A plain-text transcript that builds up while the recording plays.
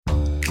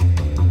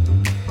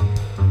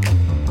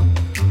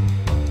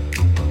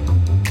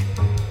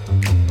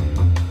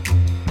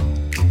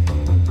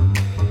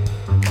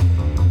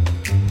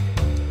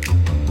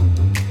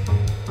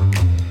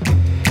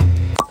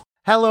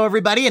Hello,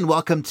 everybody, and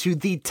welcome to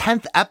the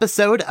 10th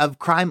episode of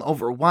Crime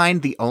Over Wine,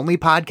 the only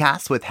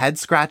podcast with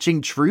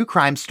head-scratching true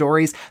crime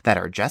stories that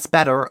are just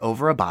better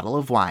over a bottle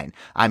of wine.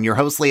 I'm your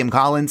host, Liam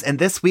Collins, and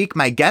this week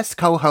my guest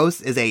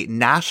co-host is a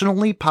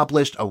nationally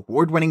published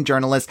award-winning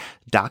journalist,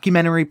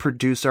 documentary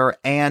producer,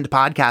 and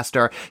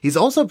podcaster. He's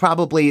also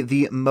probably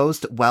the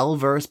most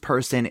well-versed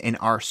person in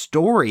our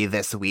story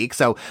this week.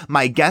 So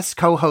my guest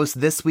co-host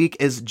this week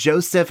is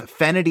Joseph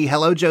Fenady.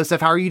 Hello,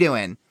 Joseph. How are you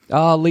doing?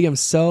 Liam,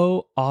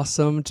 so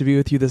awesome to be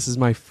with you. This is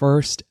my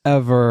first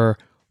ever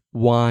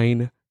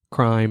wine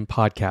crime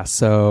podcast.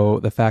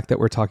 So the fact that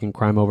we're talking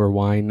crime over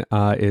wine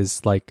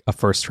is like a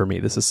first for me.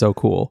 This is so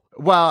cool.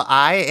 Well,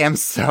 I am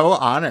so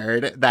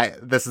honored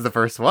that this is the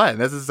first one.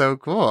 This is so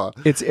cool.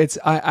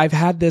 I've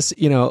had this,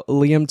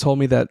 Liam told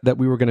me that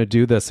we were going to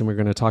do this and we're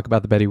going to talk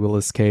about the Betty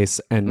Willis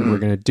case and we're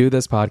going to do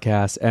this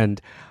podcast.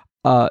 And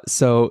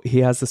so he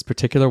has this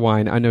particular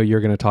wine. I know you're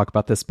going to talk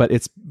about this, but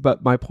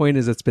my point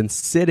is it's been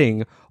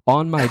sitting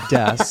on my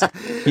desk,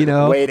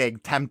 waiting,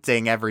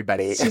 tempting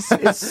everybody.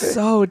 It's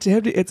so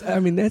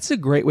tempting. That's a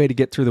great way to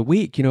get through the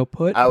week.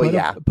 Put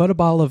a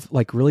bottle of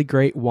like really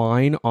great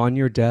wine on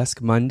your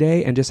desk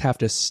Monday and just have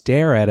to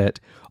stare at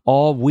it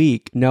all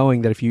week,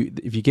 knowing that if you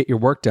get your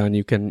work done,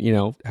 you can,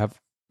 have,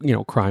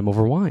 crime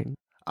over wine.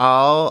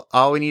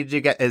 All we need to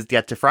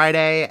get to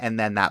Friday and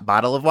then that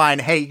bottle of wine.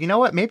 Hey, you know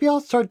what? Maybe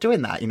I'll start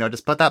doing that.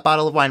 Just put that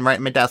bottle of wine right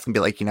in my desk and be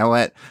like, you know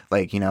what?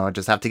 Like,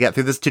 just have to get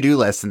through this to-do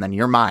list and then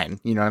you're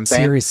mine. You know what I'm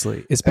saying?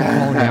 Seriously. It's been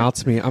calling out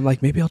to me. I'm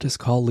like, maybe I'll just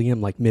call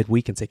Liam like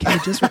midweek and say, can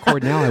you just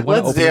record now? I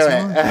want to open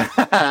this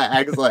wine.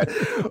 Excellent.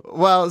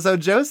 Well, so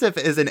Joseph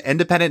is an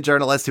independent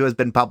journalist who has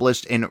been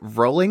published in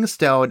Rolling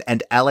Stone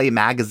and LA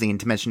Magazine,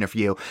 to mention a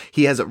few.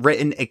 He has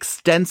written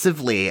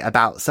extensively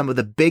about some of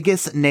the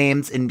biggest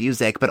names in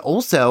music, but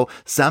also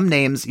some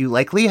names you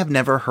likely have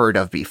never heard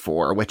of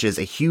before, which is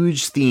a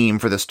huge theme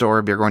for the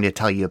story we're going to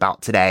tell you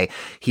about today.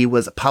 He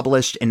was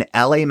published in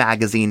LA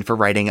Magazine for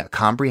writing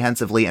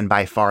comprehensively and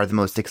by far the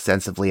most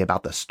extensively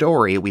about the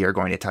story we are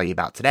going to tell you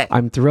about today.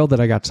 I'm thrilled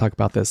that I got to talk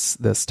about this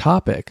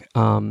topic.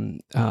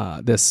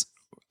 This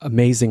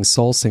amazing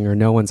soul singer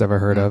no one's ever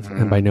heard of,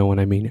 and by no one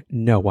I mean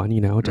no one,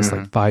 just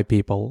like 5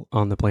 people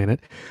on the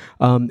planet.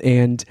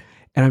 And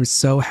I'm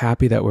so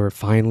happy that we're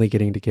finally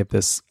getting to give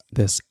this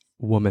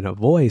woman a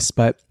voice,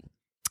 but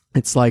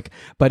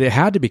it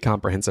had to be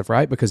comprehensive,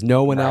 right? Because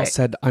no one else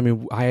had.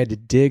 I had to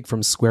dig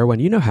from square one.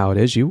 You know how it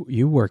is.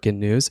 You work in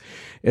news.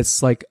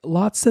 It's like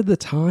lots of the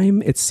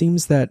time, it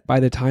seems that by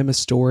the time a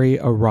story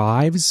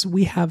arrives,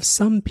 we have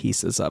some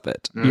pieces of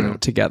it,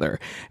 together.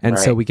 And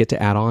so we get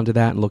to add on to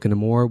that and look into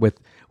more with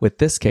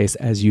this case,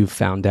 as you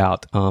found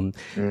out.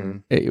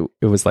 It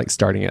was like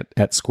starting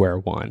at square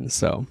one.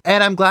 So,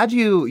 and I'm glad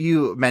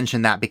you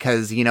mentioned that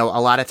because, a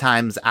lot of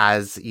times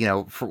as,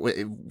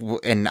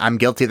 and I'm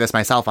guilty of this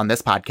myself on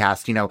this podcast,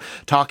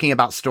 talking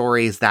about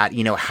stories that,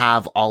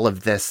 have all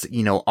of this,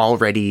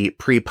 already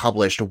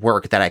pre-published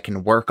work that I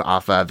can work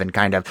off of and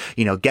kind of,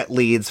 get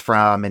leads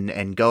from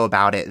and go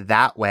about it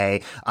that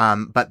way.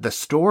 But the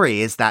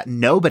stories that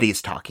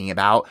nobody's talking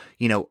about,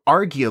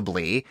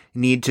 arguably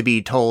need to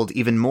be told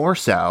even more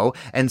so.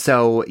 And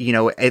so,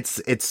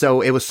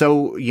 it was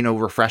so,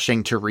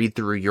 refreshing to read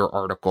through your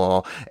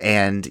article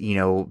and,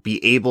 be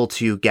able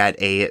to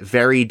get a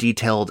very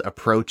detailed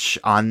approach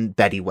on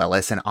Betty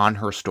Willis and on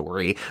her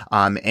story.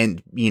 And,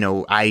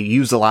 I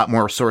use a lot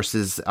more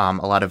sources, a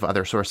lot of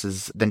other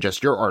sources than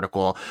just your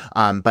article.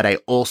 But I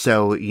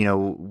also,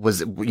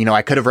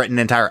 I could have written an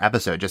entire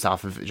episode just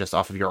off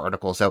of your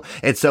article. So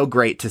it's so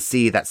great to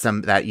see that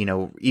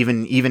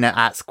even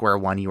at square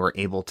one, you were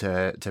able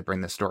to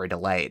bring the story to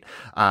light.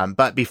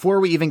 But before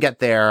we even get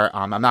there,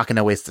 I'm not going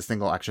to waste a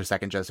single extra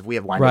second, Joseph. We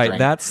have wine to drink.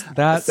 That's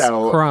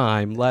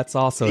crime. Let's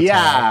also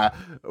talk.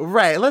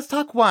 Right. Let's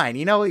talk wine.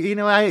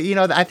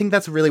 I think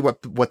that's really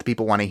what the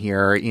people want to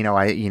hear.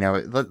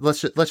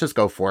 Let's just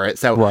go for it.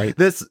 So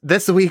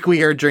this week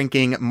we are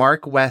drinking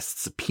Mark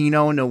West's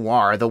Pinot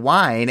Noir. The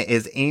wine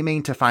is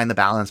aiming to find the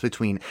balance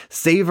between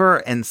savor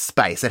and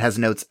spice. It has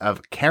notes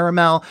of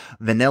caramel,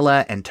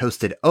 vanilla, and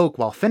toasted oak,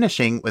 while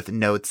finishing with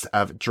notes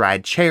of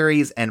dried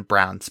cherries and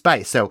brown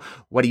spice. So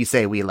what do you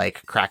say we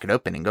crack it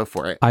open and go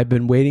for it? I've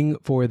been waiting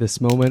for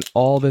this moment,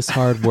 all this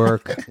hard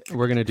work.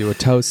 We're going to do a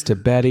toast to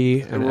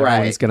Betty, and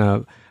everyone's going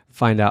to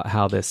find out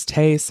how this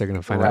tastes. They're going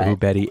to find out who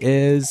Betty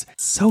is.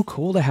 It's so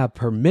cool to have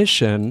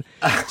permission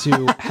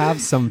to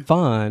have some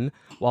fun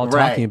while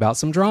talking about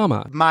some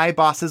drama. My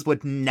bosses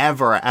would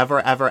never, ever,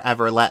 ever,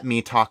 ever let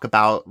me talk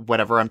about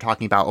whatever I'm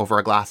talking about over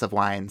a glass of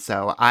wine.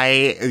 So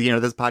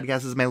this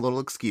podcast is my little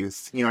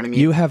excuse. You know what I mean?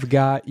 You have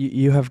got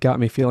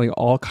me feeling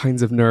all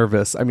kinds of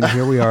nervous. I mean,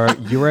 here we are.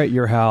 You're at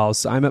your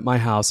house. I'm at my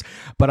house,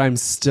 but I'm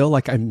still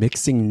I'm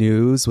mixing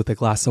news with a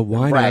glass of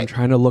wine and I'm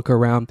trying to look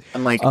around.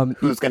 I'm like,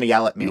 who's going to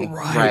yell at me?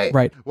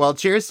 Right. Well,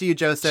 cheers to you,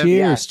 Joseph.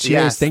 Cheers.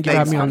 Yes. Thank you for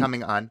having me on.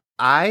 Coming on.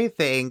 I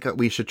think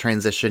we should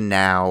transition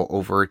now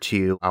over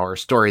to our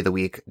story of the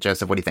week.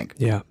 Joseph, what do you think?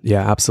 Yeah,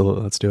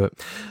 absolutely. Let's do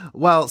it.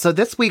 Well, so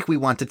this week we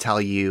want to tell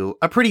you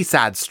a pretty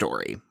sad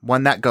story,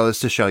 one that goes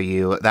to show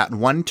you that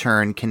one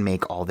turn can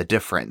make all the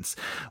difference.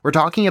 We're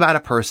talking about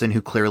a person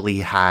who clearly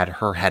had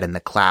her head in the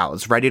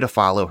clouds, ready to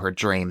follow her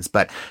dreams,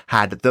 but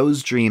had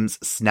those dreams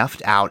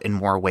snuffed out in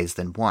more ways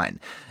than one.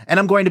 And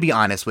I'm going to be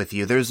honest with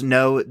you, there's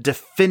no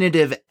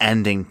definitive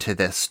ending to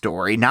this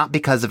story, not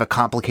because of a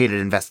complicated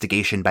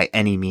investigation by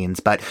any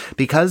means, but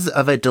because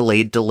of a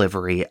delayed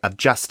delivery of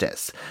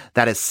justice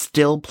that is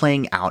still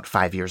playing out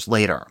 5 years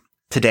later.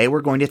 Today,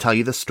 we're going to tell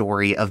you the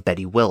story of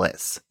Betty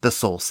Willis, the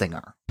soul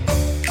singer.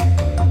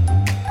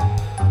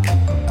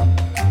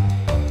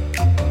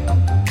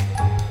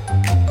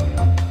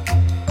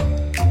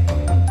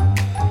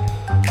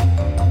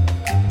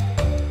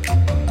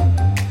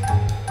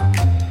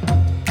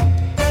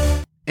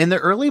 In the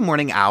early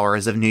morning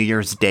hours of New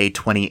Year's Day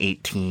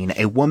 2018,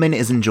 a woman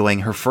is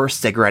enjoying her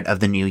first cigarette of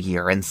the new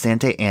year in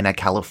Santa Ana,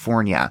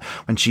 California,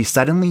 when she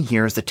suddenly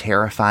hears the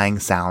terrifying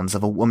sounds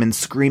of a woman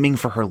screaming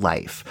for her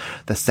life.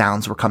 The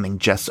sounds were coming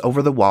just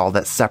over the wall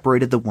that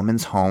separated the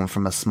woman's home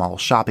from a small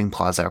shopping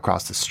plaza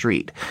across the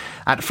street.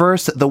 At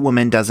first, the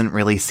woman doesn't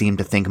really seem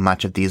to think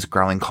much of these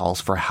growing calls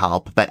for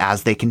help, but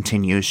as they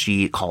continue,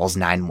 she calls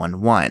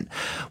 911.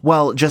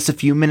 Well, just a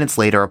few minutes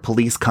later,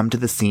 police come to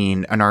the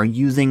scene and are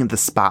using the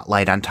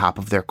spotlight on top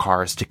of their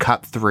cars to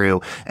cut through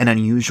an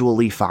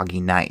unusually foggy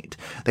night.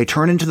 They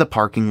turn into the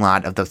parking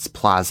lot of this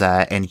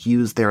plaza and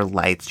use their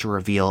lights to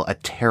reveal a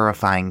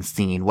terrifying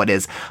scene, what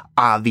is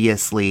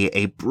obviously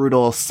a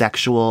brutal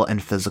sexual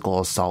and physical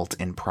assault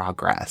in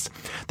progress.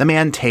 The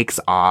man takes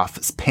off,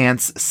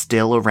 pants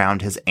still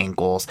around his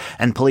ankles,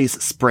 and police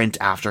sprint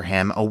after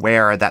him,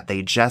 aware that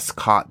they just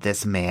caught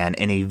this man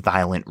in a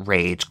violent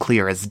rage,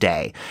 clear as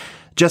day.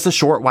 Just a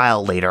short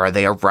while later,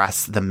 they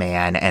arrest the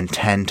man and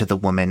tend to the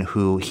woman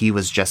who he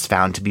was just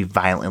found to be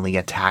violently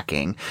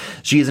attacking.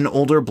 She is an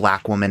older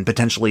black woman,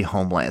 potentially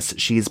homeless.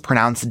 She's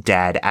pronounced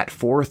dead at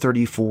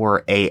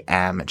 4:34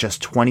 a.m.,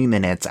 just 20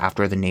 minutes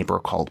after the neighbor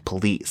called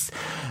police.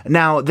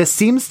 Now, this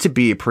seems to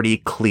be a pretty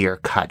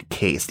clear-cut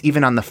case.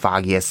 Even on the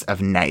foggiest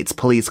of nights,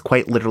 police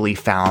quite literally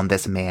found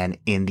this man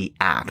in the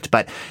act.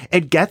 But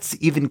it gets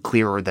even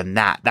clearer than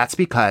that. That's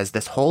because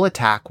this whole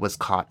attack was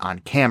caught on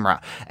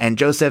camera. And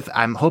Joseph,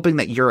 I'm hoping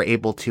that you're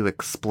able to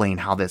explain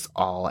how this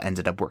all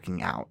ended up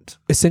working out.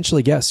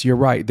 Essentially, yes, you're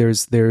right.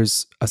 There's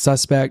a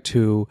suspect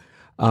who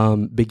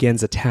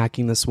begins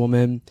attacking this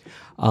woman.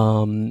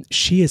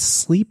 She is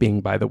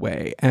sleeping, by the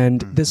way,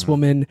 and this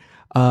woman,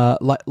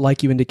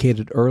 like you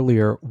indicated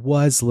earlier,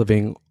 was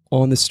living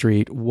on the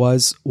street,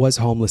 was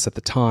homeless at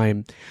the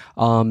time,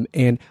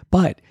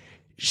 but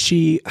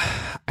she,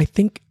 I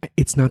think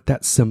it's not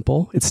that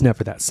simple. It's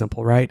never that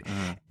simple, right?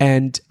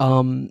 And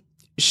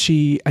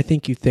I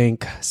think you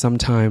think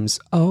sometimes,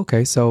 oh,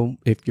 okay, so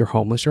if you're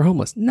homeless, you're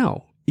homeless.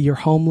 No, you're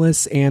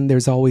homeless, and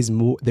there's always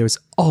more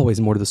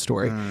to the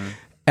story.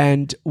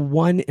 And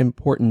one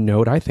important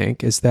note, I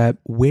think, is that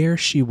where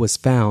she was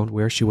found,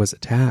 where she was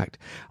attacked,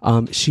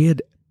 she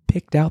had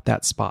picked out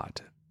that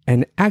spot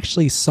and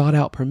actually sought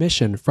out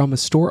permission from a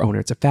store owner.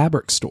 It's a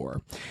fabric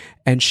store.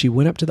 And she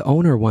went up to the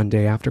owner one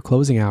day after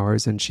closing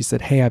hours, and she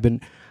said, hey,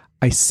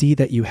 I see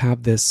that you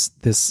have this,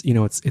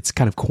 it's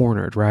kind of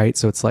cornered, right?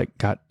 So it's like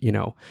got,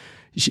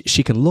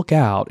 she can look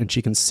out and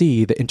she can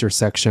see the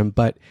intersection,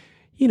 but,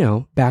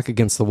 back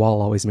against the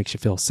wall always makes you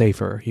feel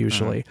safer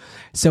usually.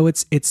 So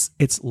it's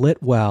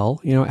lit well,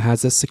 it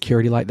has a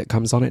security light that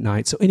comes on at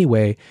night. So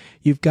anyway,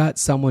 you've got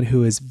someone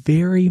who is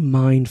very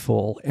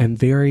mindful and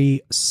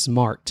very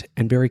smart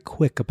and very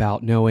quick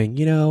about knowing,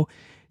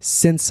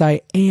 since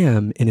I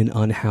am in an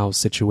unhoused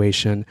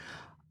situation,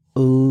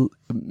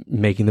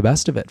 making the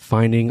best of it,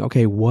 finding,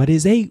 okay, what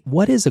is a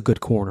good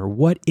corner?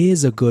 What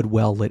is a good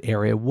well-lit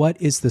area?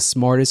 What is the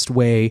smartest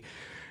way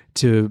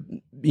to,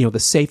 the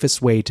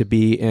safest way to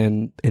be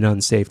in an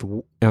unsafe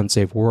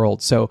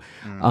world? So,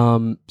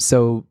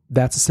 so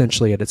that's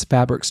essentially it. It's a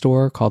fabric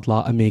store called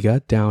La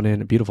Amiga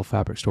a beautiful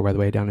fabric store, by the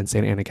way, down in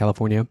Santa Ana,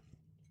 California,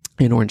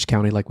 in Orange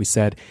County, like we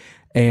said.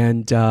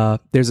 And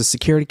there's a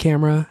security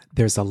camera,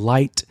 there's a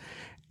light,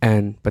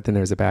 but then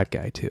there's a bad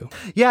guy too.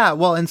 Yeah.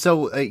 Well, and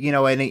so,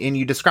 and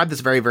you described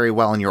this very, very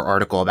well in your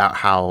article about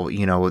how,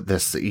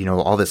 this,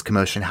 all this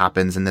commotion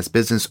happens and this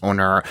business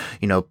owner,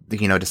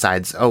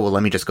 decides, oh, well,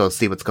 let me just go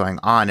see what's going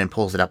on, and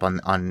pulls it up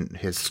on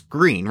his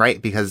screen,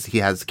 right? Because he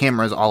has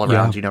cameras all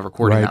around,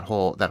 recording that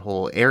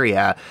whole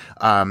area.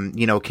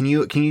 Can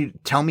you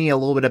tell me a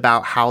little bit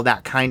about how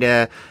that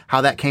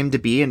came to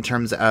be in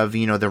terms of,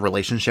 the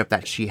relationship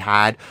that she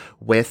had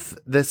with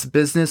this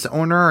business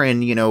owner,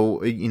 and,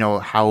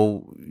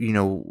 how,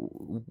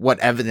 what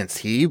evidence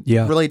he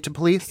relayed to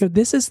police?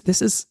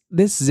 This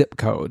zip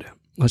code,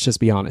 let's just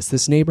be honest,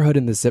 this neighborhood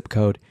in the zip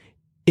code,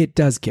 it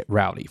does get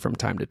rowdy from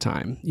time to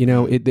time.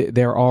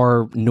 There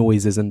are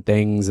noises and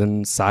things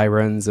and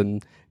sirens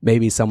and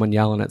maybe someone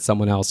yelling at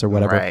someone else or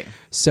whatever. Right.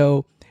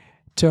 So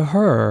to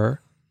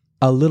her,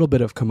 a little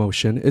bit of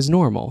commotion is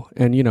normal.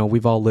 And,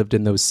 we've all lived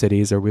in those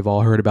cities, or we've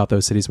all heard about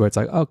those cities where it's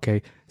like,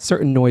 okay,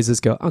 certain noises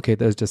go, okay,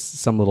 there's just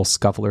some little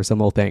scuffle or some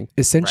little thing.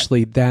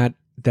 Essentially,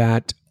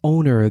 that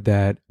owner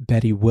that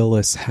Betty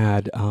Willis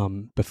had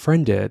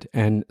befriended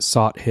and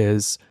sought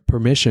his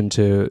permission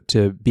to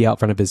be out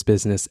front of his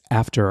business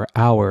after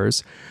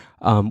hours,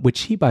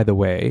 which he, by the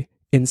way,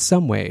 in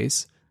some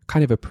ways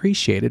kind of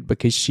appreciated,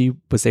 because she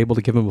was able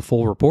to give him a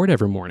full report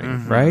every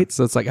morning, right?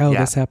 So it's like,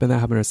 this happened, that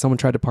happened, or someone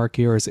tried to park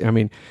here, so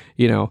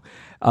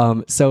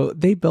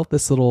they built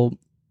this little,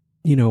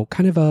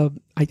 kind of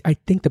I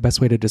think the best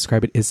way to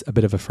describe it is a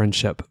bit of a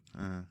friendship.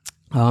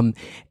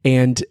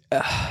 And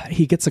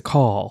he gets a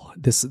call,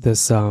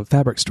 this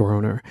fabric store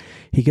owner,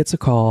 he gets a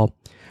call,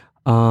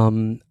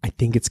 I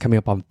think it's coming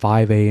up on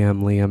 5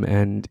 a.m., Liam,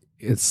 and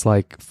it's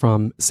like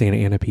from Santa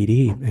Ana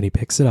PD, and he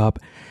picks it up.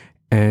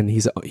 And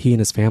he and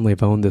his family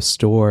have owned this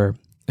store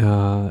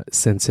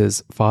since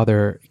his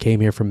father came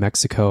here from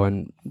Mexico,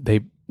 and they,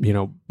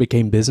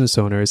 became business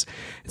owners.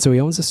 And so he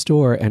owns a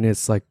store, and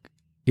it's like,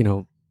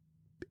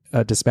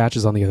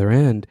 dispatches on the other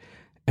end,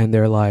 and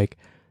they're like,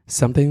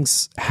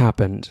 something's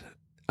happened.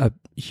 A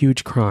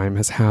huge crime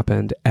has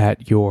happened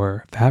at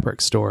your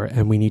fabric store,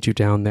 and we need you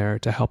down there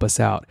to help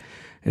us out.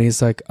 And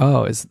he's like,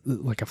 oh, is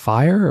it like a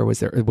fire, or was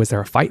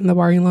there a fight in the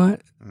parking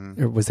lot?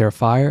 Or was there a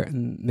fire?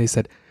 And they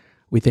said,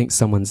 we think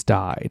someone's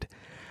died.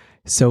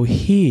 So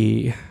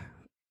he,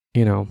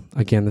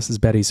 again, this is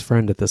Betty's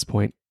friend at this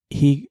point.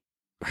 He,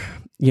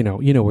 you know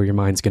where your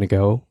mind's going to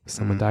go.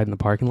 Someone died in the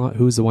parking lot.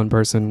 Who's the one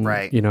person?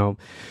 Right.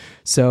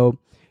 So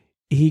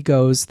he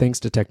goes, thanks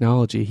to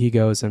technology, he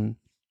goes and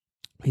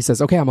he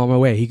says, okay, I'm on my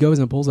way. He goes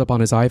and pulls up on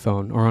his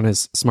iPhone or on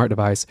his smart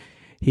device.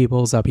 He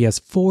pulls up, he has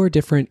 4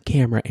 different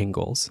camera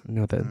angles. I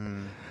know that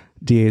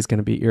DA is going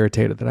to be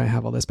irritated that I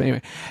have all this. But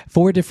anyway,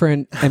 4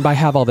 different, and by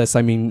have all this,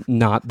 I mean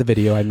not the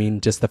video. I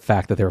mean just the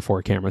fact that there are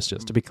 4 cameras,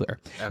 just to be clear.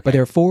 Okay. But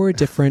there are 4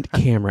 different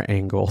camera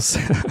angles.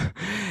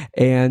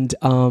 And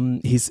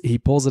he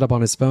pulls it up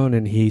on his phone,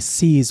 and he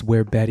sees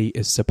where Betty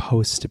is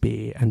supposed to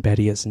be, and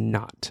Betty is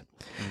not.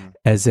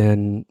 As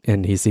in,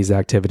 and he sees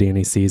activity, and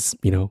he sees,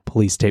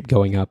 police tape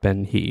going up,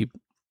 and he,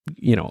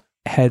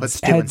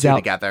 heads out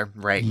together,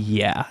 right?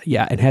 Yeah,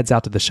 and heads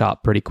out to the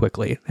shop pretty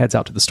quickly. Heads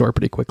out to the store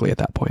pretty quickly at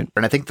that point.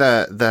 And I think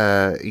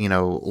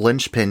the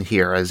linchpin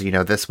here is,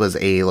 this was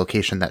a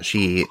location that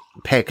she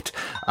picked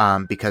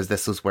because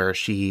this was where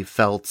she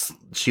felt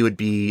she would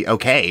be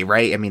okay,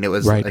 right? I mean, it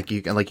was like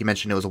you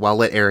mentioned, it was a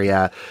well-lit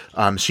area.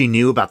 She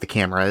knew about the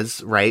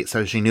cameras, right?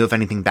 So she knew if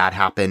anything bad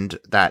happened,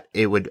 that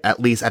it would at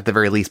the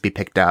very least be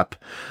picked up,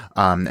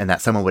 and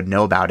that someone would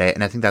know about it.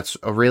 And I think that's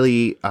a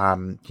really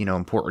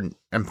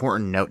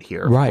important note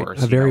here, of right?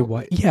 course, A very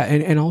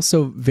and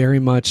also very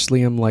much,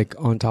 Liam, like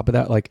on top of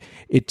that, like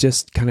it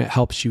just kind of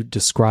helps you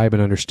describe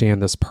and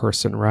understand this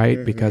person,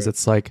 right? Because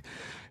it's like,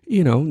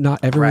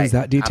 not everyone's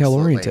that detail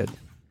oriented.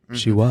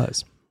 She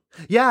was.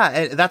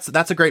 Yeah,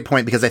 that's a great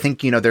point, because I think,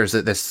 there's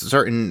this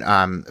certain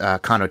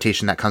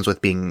connotation that comes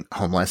with being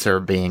homeless or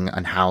being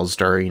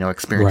unhoused or,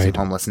 experiencing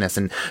homelessness,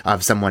 and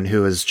of someone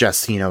who is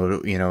just,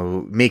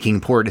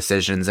 making poor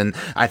decisions. And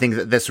I think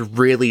that this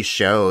really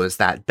shows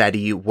that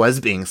Betty was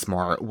being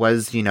smart,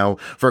 was,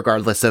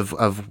 regardless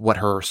of what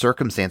her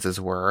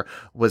circumstances were,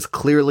 was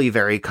clearly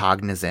very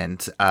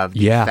cognizant of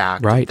the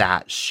fact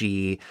that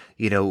she,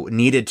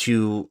 needed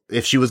to,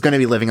 if she was going to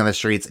be living on the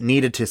streets,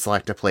 needed to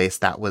select a place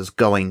that was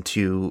going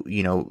to,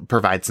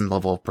 provide some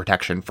level of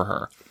protection for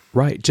her.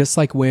 Right. Just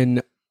like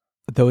when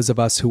those of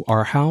us who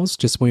are housed,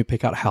 just when we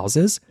pick out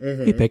houses,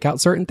 we pick out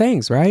certain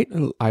things, right?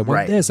 I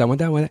want this, I want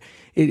that one.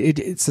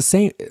 It's the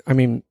same. I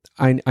mean,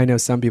 I know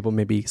some people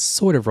may be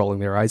sort of rolling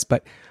their eyes,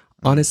 but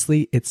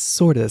honestly, it's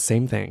sort of the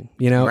same thing.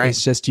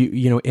 It's just,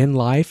 in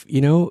life,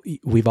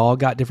 we've all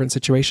got different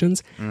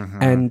situations.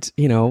 And,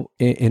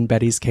 in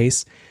Betty's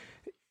case,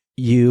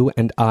 you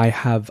and I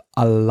have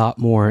a lot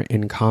more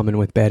in common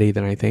with Betty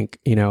than I think,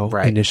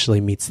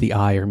 initially meets the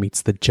eye or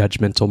meets the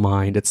judgmental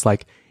mind. It's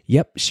like,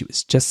 yep, she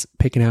was just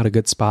picking out a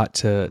good spot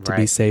to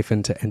be safe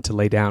and to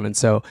lay down. And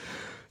so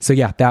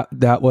yeah,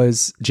 that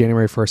was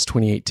January 1st,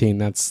 2018.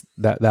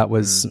 That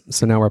was,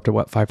 so now we're up to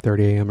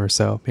 5:30 a.m. or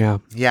so. Yeah.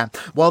 Yeah.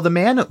 Well, the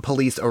man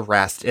police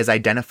arrest is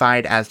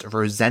identified as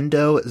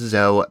Rosendo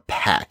Zoe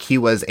Peck. He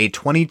was a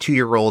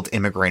 22-year-old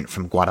immigrant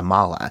from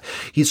Guatemala.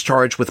 He's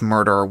charged with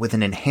murder with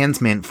an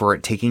enhancement for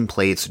it taking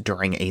place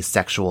during a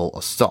sexual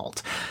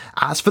assault.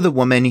 As for the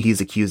woman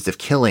he's accused of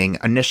killing,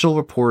 initial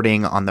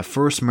reporting on the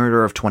first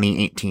murder of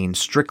 2018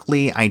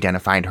 strictly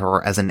identified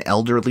her as an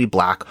elderly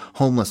Black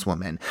homeless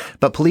woman,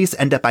 but police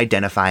end up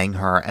identifying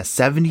her as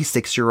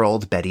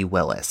 76-year-old Betty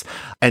Willis.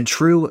 And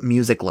true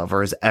music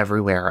lovers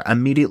everywhere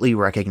immediately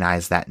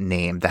recognize that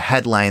name. The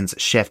headlines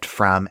shift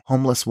from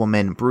homeless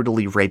woman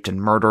brutally raped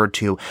and murdered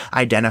to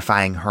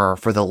identifying her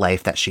for the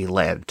life that she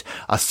lived.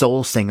 A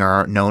soul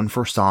singer known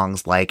for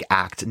songs like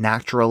Act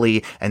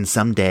Naturally and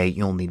Someday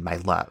You'll Need My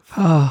Love.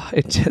 Oh,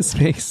 it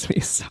just makes me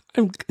so...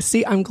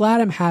 I'm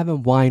glad I'm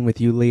having wine with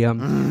you,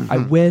 Liam. I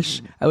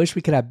wish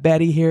we could have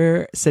Betty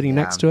here sitting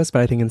next to us,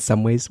 but I think in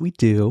some ways we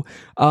do.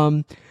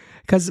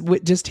 because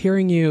just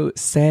hearing you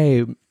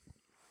say,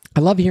 I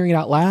love hearing it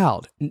out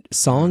loud.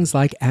 Songs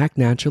like "Act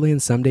Naturally"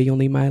 and "Someday You'll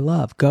Need My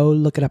Love." Go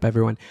look it up,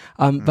 everyone.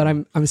 But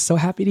I'm so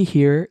happy to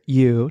hear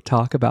you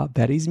talk about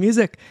Betty's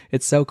music.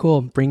 It's so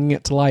cool, bringing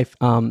it to life.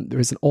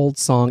 There's an old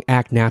song,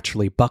 "Act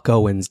Naturally." Buck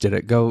Owens did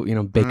it. Go,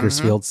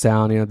 Bakersfield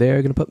Sound.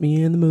 They're gonna put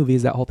me in the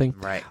movies. That whole thing.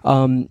 Right.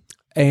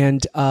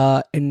 And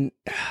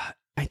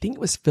I think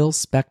it was Phil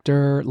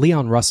Spector,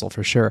 Leon Russell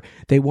for sure.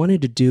 They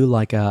wanted to do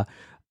like a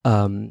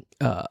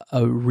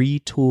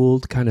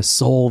retooled kind of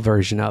soul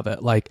version of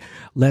it. Like,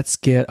 let's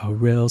get a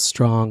real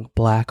strong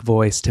black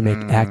voice to make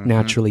Act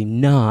Naturally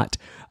not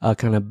a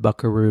kind of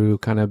buckaroo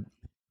kind of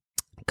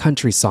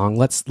country song.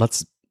 Let's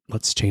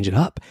change it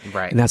up.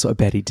 Right. And that's what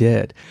Betty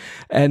did.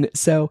 And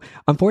so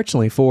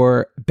unfortunately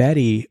for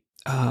Betty,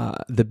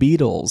 the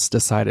Beatles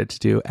decided to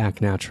do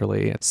Act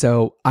Naturally.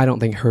 So I don't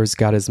think hers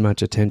got as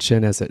much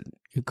attention as it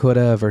could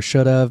have or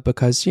should have,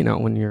 because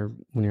when you're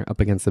up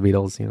against the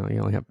Beatles, you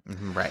only have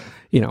right.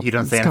 You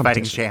don't stand a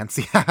fighting chance.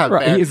 Yeah,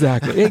 right.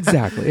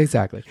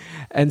 Exactly.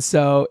 And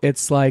so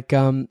it's like,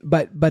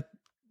 but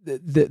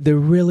the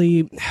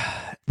really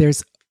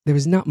there's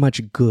not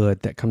much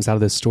good that comes out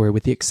of this story,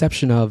 with the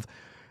exception of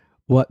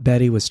what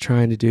Betty was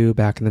trying to do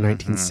back in the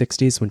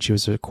 1960s when she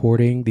was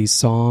recording these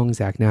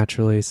songs, Act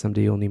Naturally,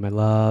 Someday You'll Need My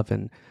Love,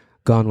 and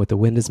Gone with the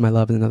Wind Is My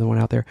Love, and another one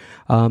out there.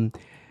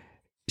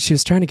 She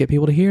was trying to get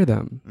people to hear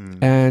them,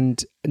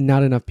 and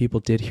not enough people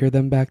did hear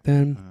them back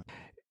then.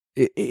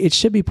 It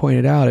should be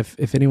pointed out,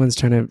 if anyone's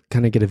trying to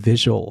kind of get a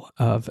visual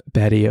of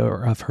Betty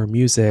or of her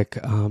music,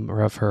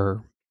 or of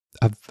her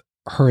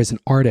as an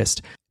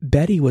artist,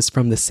 Betty was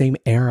from the same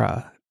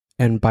era.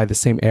 And by the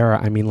same era,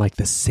 I mean like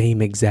the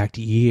same exact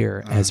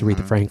year as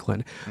Aretha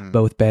Franklin.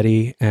 Both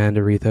Betty and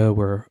Aretha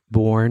were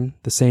born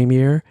the same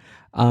year.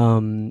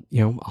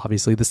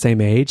 Obviously the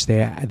same age.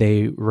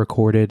 They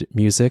recorded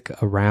music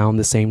around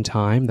the same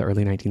time, the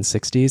early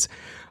 1960s.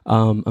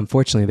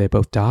 Unfortunately, they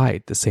both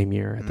died the same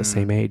year at the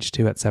same age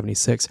too, at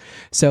 76.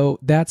 So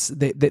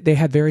they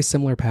had very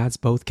similar paths.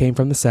 Both came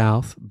from the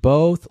South.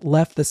 Both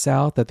left the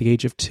South at the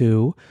age of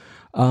 2.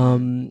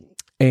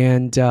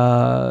 And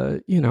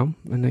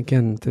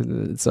again,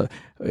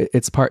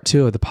 it's part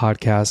 2 of the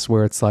podcast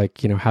where it's like,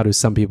 how do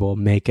some people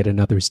make it and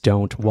others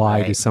don't?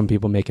 Why do some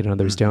people make it and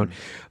others don't?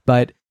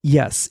 But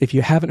yes, if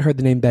you haven't heard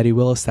the name Betty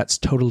Willis, that's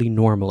totally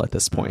normal at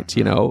this point,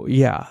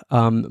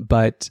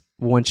 but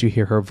once you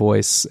hear her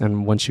voice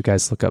and once you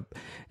guys look up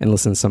and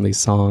listen to some of these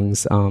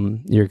songs,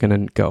 you're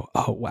going to go,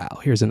 oh, wow,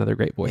 here's another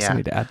great voice I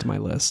need to add to my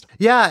list.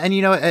 Yeah. And,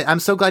 I'm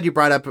so glad you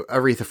brought up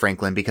Aretha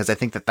Franklin, because I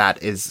think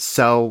that is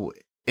so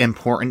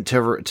important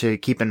to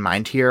keep in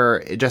mind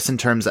here, just in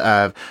terms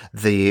of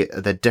the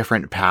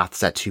different paths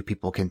that two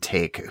people can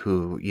take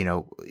who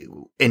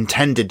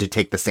intended to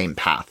take the same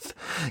path,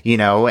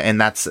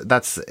 and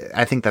that's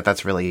I think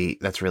that's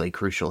really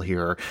crucial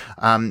here.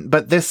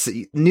 But this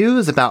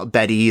news about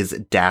Betty's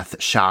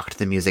death shocked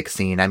the music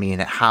scene. I mean,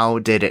 how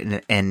did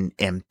an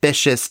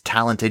ambitious,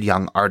 talented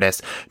young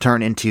artist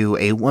turn into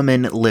a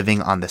woman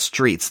living on the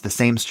streets, the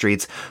same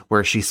streets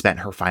where she spent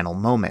her final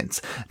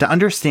moments? To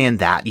understand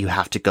that, you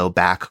have to go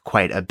back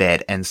quite a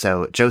bit. And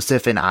so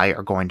Joseph and I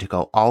are going to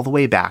go all the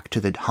way back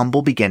to the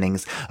humble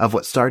beginnings of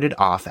what started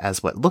off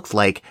as what looked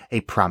like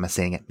a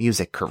promising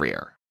music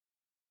career.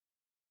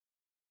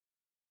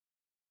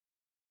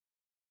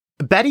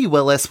 Betty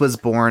Willis was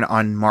born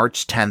on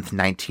March 10th,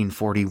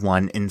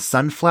 1941 in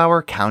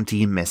Sunflower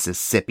County,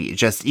 Mississippi,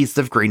 just east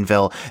of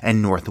Greenville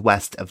and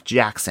northwest of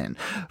Jackson.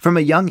 From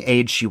a young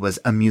age, she was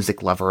a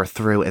music lover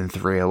through and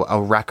through,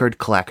 a record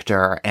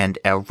collector, and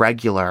a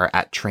regular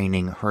at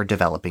training her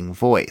developing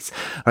voice.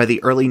 By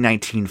the early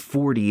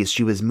 1940s,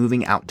 she was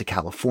moving out to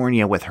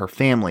California with her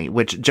family,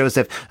 which,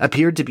 Joseph,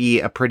 appeared to be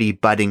a pretty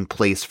budding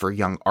place for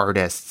young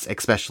artists,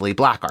 especially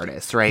Black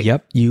artists, right?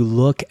 Yep. You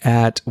look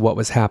at what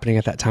was happening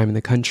at that time in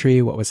the country,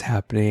 what was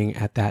happening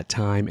at that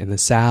time in the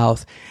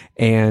South,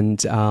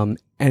 and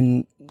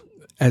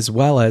as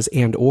well as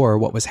or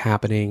what was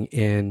happening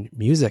in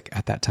music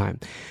at that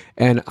time.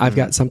 And I've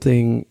got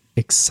something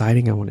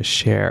exciting I want to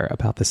share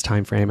about this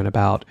time frame and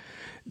about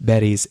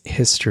Betty's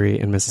history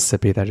in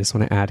Mississippi that I just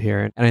want to add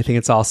here. And I think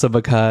it's also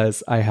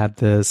because I had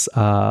this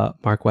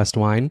Mark West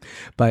wine,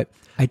 but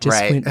I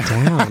just went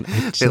down.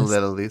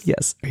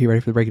 Yes. Are you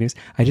ready for the breaking news?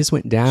 I just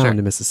went down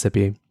to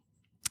Mississippi.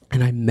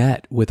 And I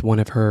met with one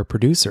of her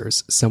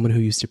producers, someone who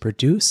used to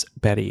produce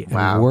Betty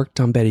and worked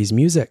on Betty's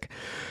music.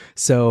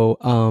 So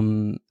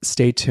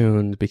stay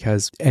tuned,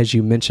 because as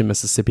you mentioned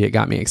Mississippi, it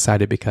got me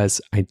excited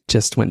because I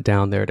just went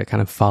down there to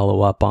kind of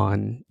follow up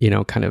on,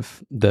 kind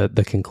of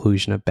the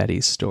conclusion of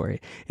Betty's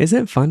story.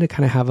 Isn't it fun to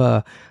kind of have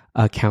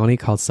a county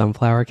called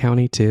Sunflower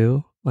County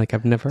too? Like,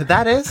 I've never.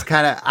 That is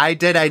kind of. I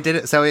did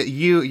it. So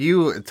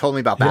you told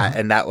me about that,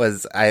 and that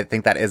was. I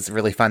think that is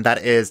really fun.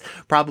 That is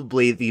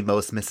probably the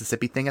most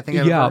Mississippi thing I think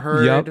I've ever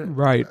heard. Yep.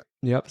 Right.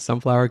 Yep.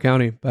 Sunflower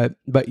County. But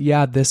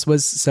yeah, this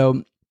was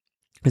so.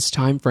 This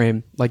time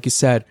frame, like you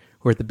said,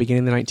 we're at the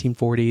beginning of the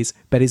 1940s.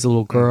 Betty's a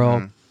little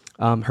girl.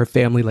 Her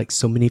family, like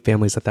so many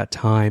families at that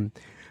time,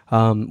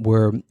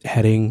 were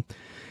heading,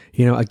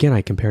 Again,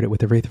 I compared it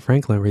with Aretha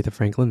Franklin. Aretha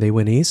Franklin, they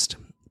went east.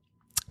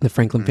 The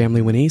Franklin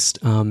family went east.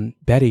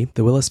 Betty,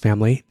 the Willis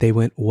family, they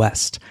went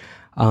west.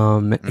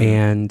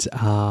 And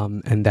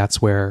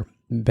that's where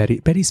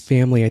Betty's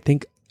family, I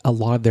think a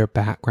lot of their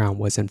background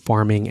was in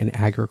farming and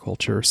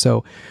agriculture.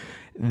 So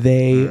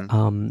they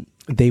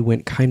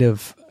went kind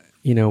of,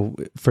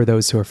 for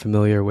those who are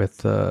familiar with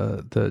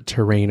the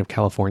terrain of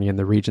California and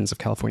the regions of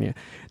California,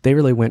 they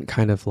really went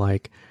kind of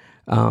like,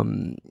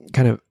 kind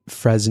of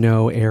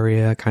Fresno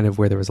area, kind of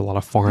where there was a lot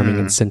of farming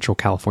in Central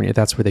California.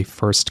 That's where they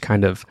first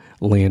kind of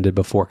landed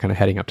before kind of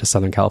heading up to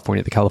Southern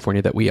California, the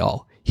California that we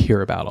all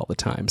hear about all the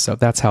time. So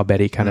that's how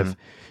Betty kind of,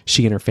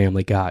 she and her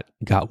family got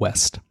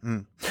west.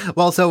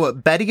 Well, so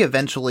Betty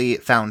eventually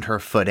found her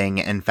footing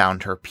and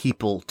found her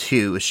people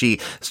too. She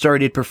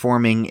started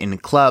performing in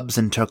clubs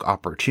and took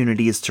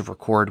opportunities to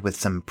record with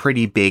some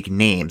pretty big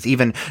names,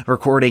 even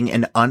recording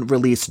an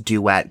unreleased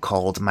duet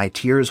called My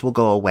Tears Will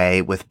Go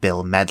Away with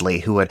Bill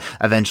Medley, who would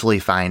eventually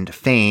find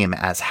fame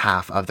as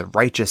half of the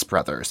Righteous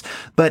Brothers.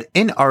 But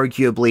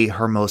inarguably,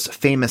 her most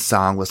famous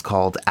song was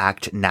called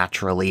Act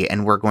Naturally,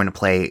 and we're going to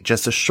play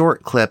just a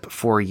short clip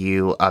for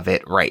you of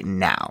it right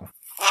now.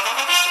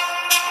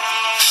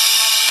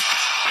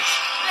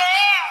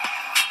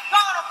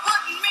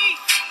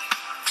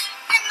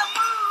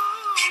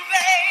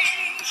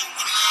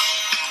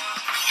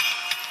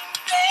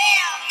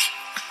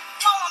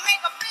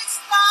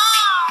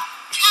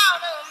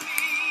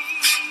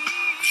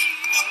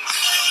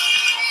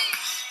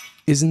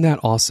 Isn't that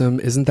awesome?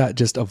 Isn't that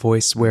just a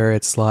voice where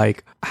it's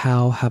like,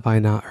 how have I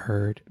not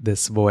heard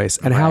this voice?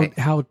 And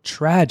how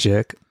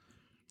tragic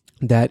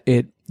that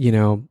it,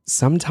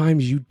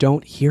 sometimes you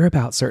don't hear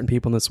about certain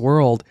people in this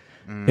world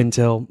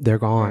until they're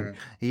gone.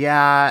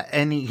 Yeah,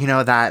 and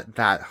you're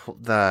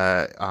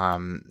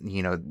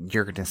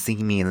gonna see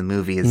me in the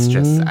movies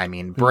just,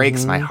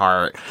 breaks my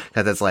heart,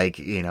 because it's like,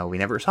 we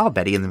never saw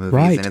Betty in the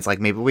movies, and it's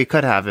like, maybe we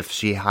could have if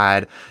she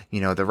had,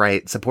 the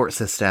right support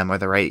system or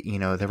the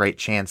right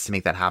chance to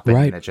make that happen.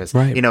 And it just,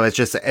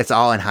 it's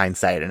all in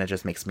hindsight, and it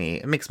just makes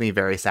me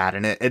very sad.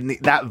 And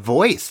that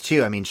voice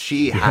too.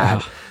 She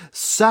had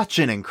such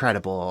an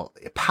incredible,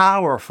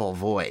 powerful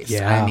voice.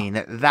 Yeah.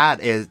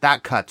 That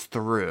cuts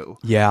through.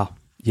 Yeah.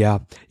 Yeah.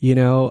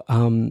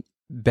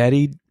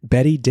 Betty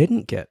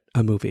didn't get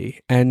a movie.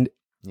 And,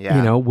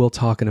 we'll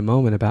talk in a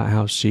moment about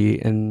how she,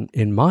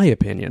 in my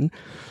opinion,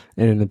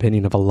 and in the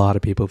opinion of a lot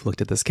of people who've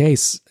looked at this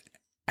case,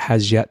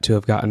 has yet to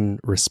have gotten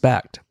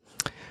respect.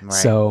 Right.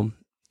 So,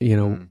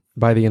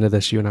 by the end of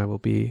this, you and I will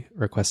be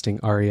requesting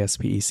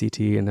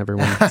RESPECT and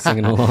everyone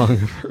singing along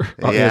for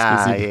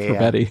RESPECT for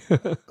Betty.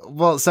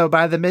 Well, so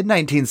by the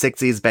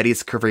mid-1960s,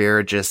 Betty's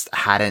career just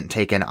hadn't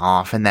taken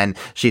off, and then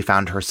she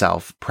found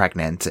herself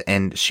pregnant,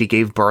 and she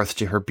gave birth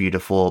to her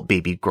beautiful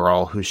baby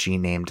girl, who she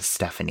named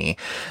Stephanie.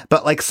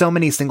 But like so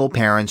many single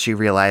parents, she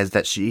realized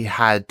that she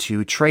had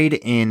to trade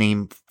in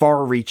a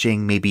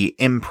far-reaching, maybe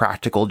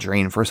impractical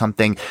dream for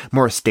something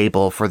more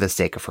stable for the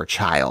sake of her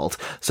child.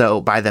 So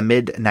by the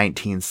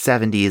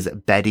mid-1970s,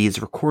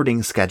 Betty's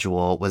recording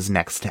schedule was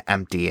next to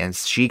empty, and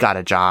she got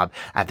a job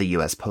at the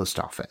U.S. Post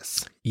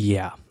Office.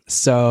 Yeah.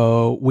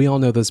 So we all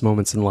know those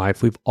moments in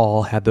life. We've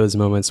all had those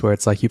moments where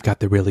it's like you've got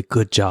the really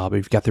good job, or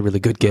you've got the really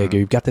good gig, or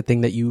you've got the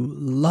thing that you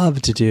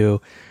love to do,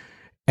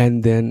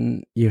 and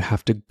then you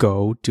have to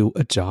go do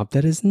a job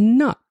that is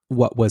not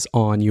what was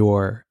on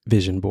your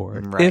vision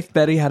board. Right. If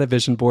Betty had a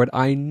vision board,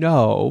 I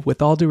know,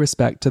 with all due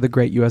respect to the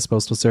great U.S.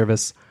 Postal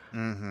Service,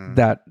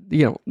 that,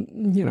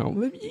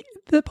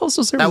 the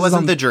Postal Service. That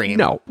wasn't the dream.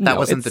 No, that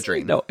wasn't the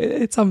dream. No,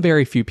 it's on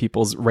very few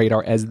people's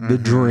radar as the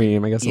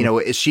dream, I guess.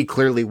 She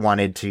clearly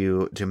wanted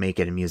to make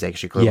it in music.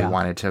 She clearly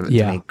wanted to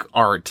make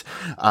art.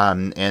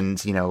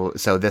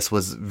 So this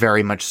was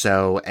very much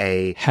so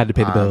had to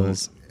pay the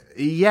bills.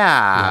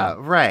 Yeah,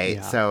 right.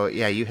 Yeah. So,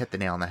 you hit the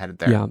nail on the head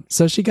there. Yeah.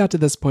 So she got to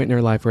this point in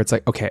her life where it's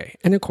like, okay.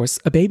 And of course,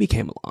 a baby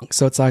came along.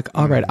 So it's like,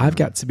 all right, I've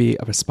got to be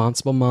a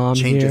responsible mom.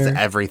 Changes here.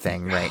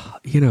 Everything, right?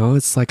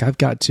 It's like I've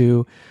got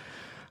to,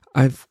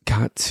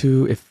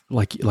 if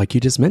like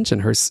you just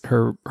mentioned,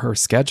 her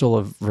schedule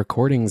of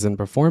recordings and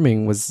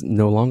performing was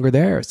no longer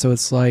there. So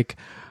it's like,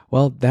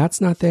 well, that's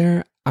not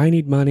there. I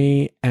need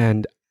money,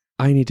 and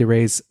I need to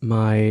raise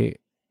my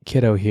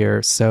kiddo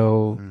here.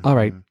 So, all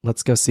right,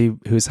 let's go see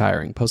who's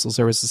hiring. Postal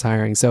Service is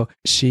hiring. So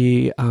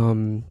she,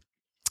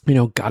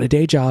 got a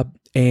day job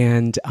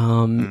and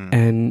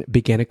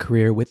began a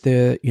career with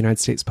the United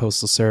States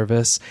Postal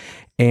Service.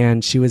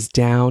 And she was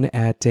down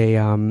at a,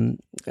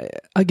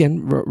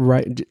 again,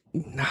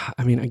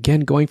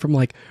 going from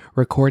like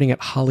recording at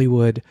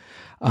Hollywood,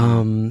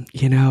 and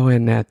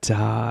at,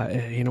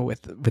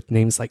 with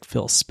names like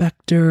Phil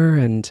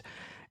Spector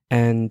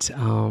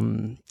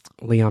and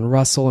Leon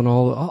Russell and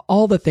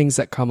all the things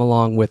that come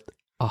along with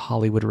a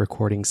Hollywood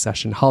recording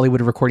session.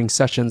 Hollywood recording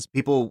sessions.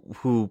 People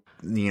who,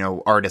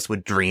 artists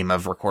would dream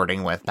of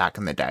recording with back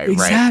in the day, right?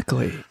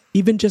 Exactly.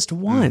 Even just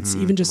once,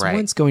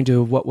 once going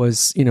to what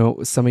was,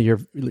 some of your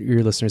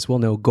listeners will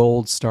know,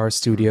 Gold Star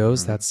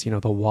Studios. That's,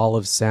 the Wall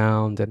of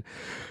Sound. And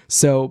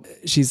so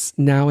she's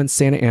now in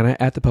Santa Ana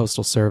at the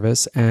Postal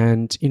Service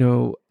and,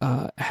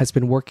 has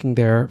been working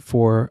there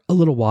for a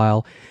little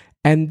while.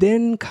 And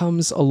then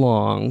comes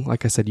along,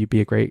 like I said, you'd be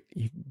a great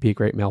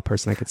mail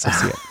person. I could still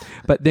see it.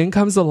 But then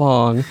comes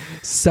along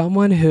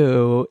someone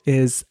who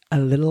is a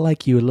little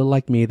like you, a little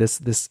like me. This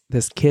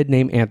kid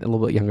named Anthony, a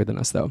little bit younger than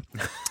us though.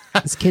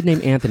 This kid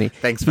named Anthony.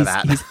 Thanks for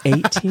that. He's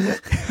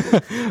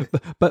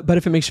 18. but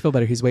if it makes you feel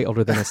better, he's way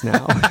older than us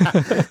now.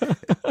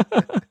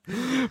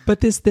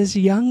 But this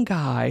young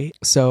guy.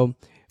 So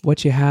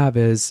what you have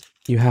is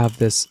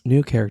this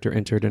new character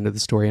entered into the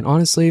story. And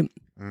honestly,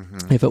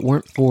 if it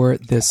weren't for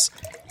this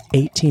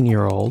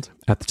 18-year-old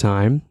at the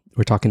time,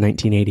 we're talking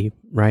 1980,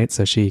 right?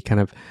 So she kind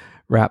of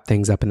wrapped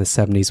things up in the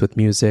 70s with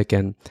music.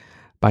 And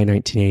by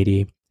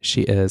 1980,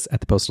 she is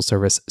at the Postal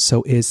Service.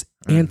 So is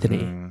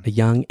Anthony, a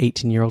young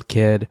 18-year-old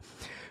kid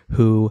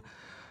who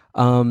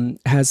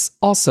has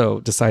also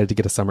decided to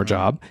get a summer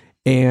job.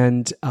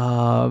 And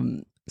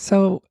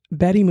so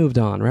Betty moved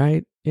on,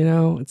 right?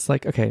 It's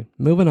like, okay,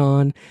 moving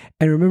on.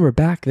 And remember,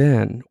 back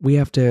then, we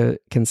have to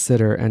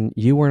consider, and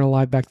you weren't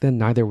alive back then,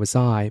 neither was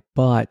I,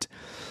 but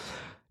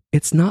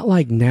it's not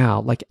like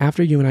now. Like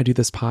after you and I do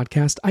this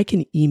podcast, I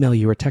can email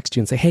you or text you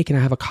and say, hey, can I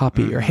have a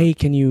copy? Or hey,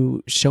 can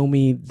you show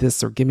me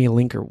this or give me a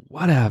link or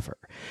whatever?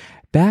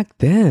 Back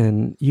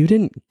then, you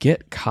didn't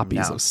get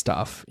copies of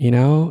stuff,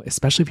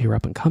 especially if you were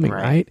up and coming,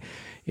 right?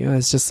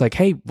 It's just like,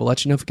 hey, we'll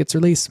let you know if it gets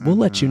released. We'll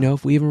let you know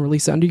if we even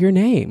release it under your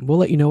name. We'll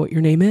let you know what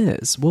your name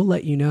is. We'll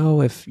let you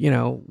know if,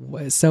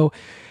 so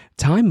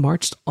time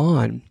marched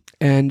on.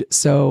 And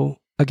so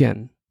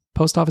again,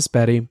 Post Office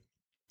Betty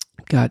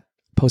got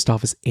Post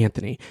Office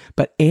Anthony.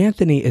 But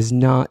Anthony is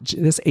not,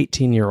 this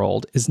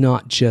 18-year-old is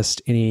not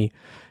just any,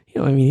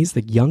 he's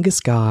the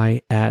youngest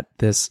guy at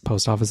this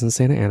post office in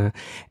Santa Ana.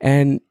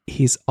 And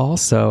he's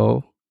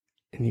also,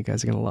 and you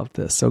guys are going to love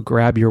this, so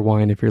grab your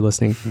wine if you're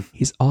listening,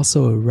 he's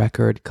also a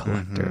record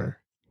collector.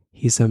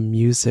 He's a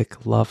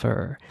music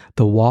lover.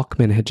 The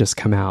Walkman had just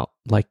come out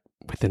like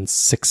within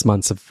 6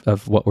 months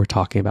of what we're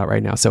talking about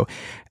right now. So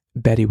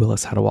Betty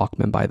Willis had a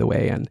Walkman, by the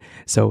way. And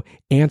so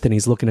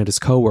Anthony's looking at his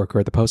coworker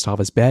at the post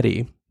office,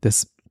 Betty,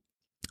 this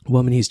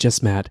woman he's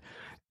just met.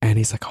 And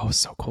he's like, oh,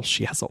 so cool.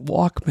 She has a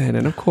Walkman.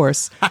 And of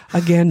course,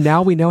 again,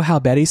 now we know how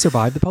Betty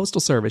survived the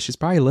Postal Service. She's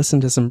probably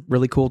listened to some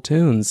really cool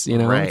tunes.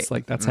 Right. It's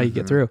like, that's how you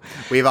get through.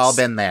 We've all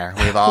been there.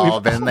 We've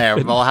all been there.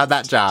 We've all had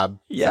that job.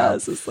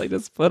 Yes. So. It's like,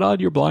 just put on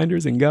your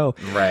blinders and go.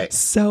 Right.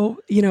 So,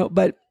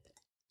 but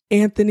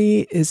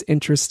Anthony is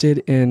interested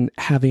in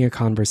having a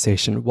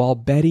conversation. While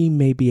Betty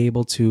may be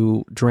able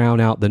to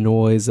drown out the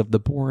noise of the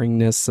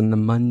boringness and the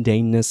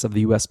mundaneness of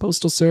the U.S.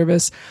 Postal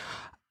Service,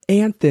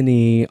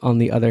 Anthony, on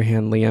the other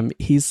hand, Liam,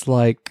 he's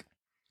like,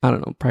 I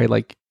don't know, probably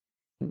like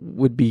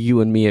would be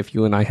you and me if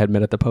you and I had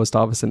met at the post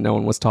office and no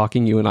one was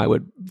talking. You and I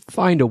would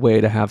find a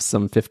way to have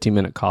some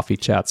 15-minute coffee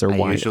chats or wine.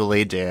 I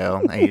usually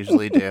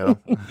do.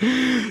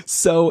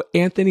 So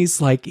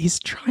Anthony's like, he's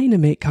trying to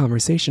make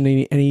conversation,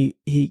 and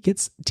he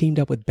gets teamed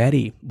up with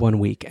Betty one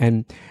week,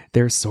 and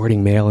they're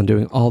sorting mail and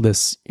doing all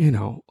this,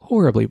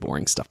 horribly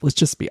boring stuff. Let's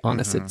just be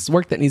honest. It's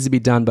work that needs to be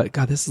done, but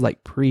God, this is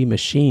like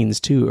pre-machines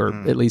too, or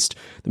at least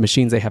the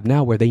machines they have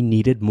now where they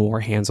needed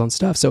more hands-on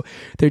stuff. So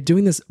they're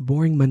doing this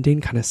boring,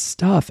 mundane kind of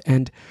stuff,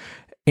 and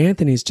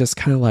Anthony's just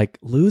kind of like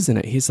losing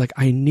it. He's like,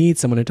 I need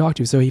someone to talk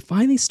to. So he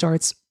finally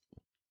starts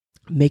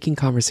making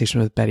conversation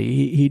with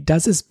Betty. He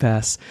does his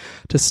best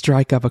to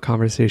strike up a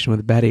conversation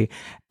with Betty,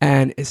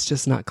 and it's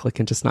just not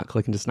clicking,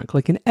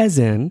 as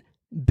in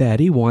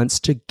Betty wants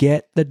to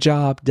get the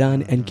job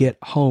done and get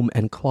home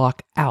and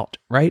clock out,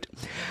 right?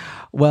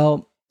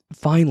 Well,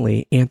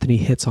 finally, Anthony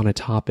hits on a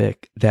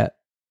topic that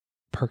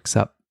perks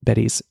up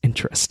Betty's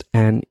interest,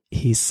 and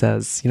he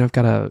says, I've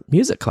got a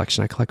music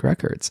collection. I collect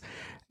records.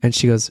 And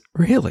she goes,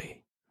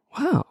 really?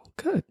 Wow,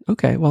 good.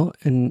 Okay, well,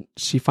 and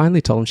she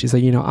finally told him, she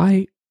said,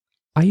 I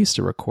used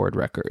to record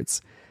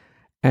records.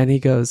 And he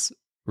goes,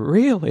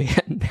 really?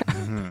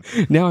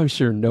 Now I'm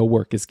sure no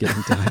work is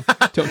getting done.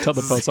 Don't tell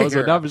the post office.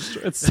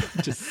 No, it's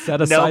just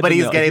set aside.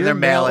 Nobody's getting their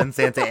mail in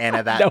Santa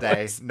Ana that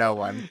day. No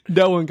one.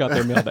 No one got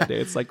their mail that day.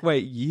 It's like,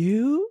 wait,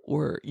 you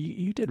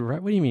did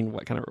right? What do you mean?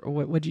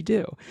 What'd you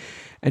do?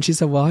 And she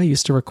said, well, I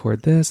used to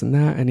record this and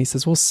that. And he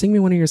says, well, sing me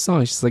one of your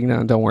songs. She's like,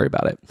 no, don't worry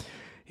about it.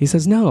 He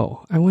says,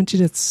 no, I want you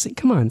to sing.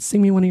 Come on,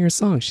 sing me one of your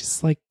songs.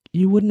 She's like,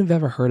 you wouldn't have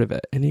ever heard of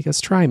it. And he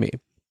goes, try me.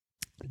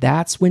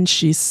 That's when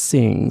she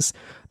sings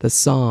the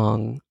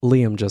song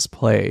Liam just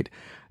played.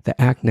 the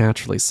Act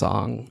Naturally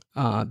song.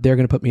 They're going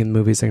to put me in the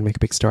movies. They're going to make a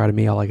big star out of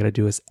me. All I got to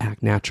do is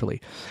act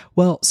naturally.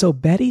 Well, so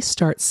Betty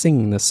starts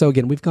singing this. So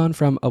again, we've gone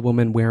from a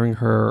woman wearing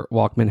her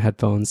Walkman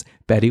headphones.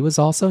 Betty was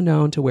also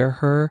known to wear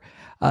her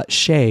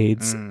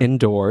shades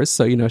indoors.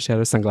 So, she had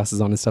her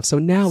sunglasses on and stuff. So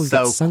now we've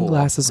got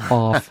sunglasses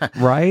off,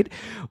 right?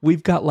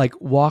 We've got like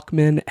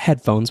Walkman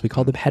headphones. We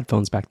called them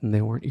headphones back then.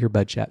 They weren't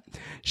earbuds yet.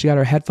 She got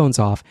her headphones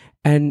off,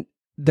 and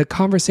the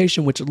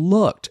conversation, which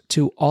looked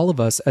to all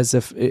of us as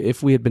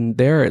if we had been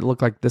there, it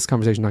looked like this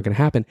conversation not going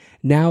to happen.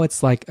 Now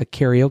it's like a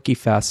karaoke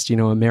fest,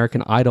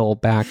 American Idol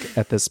back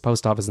at this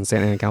post office in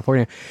Santa Ana,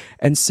 California.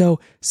 And so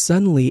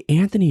suddenly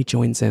Anthony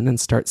joins in and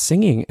starts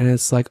singing, and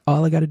it's like,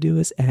 all I got to do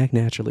is act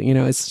naturally.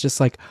 It's just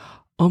like,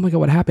 oh my God,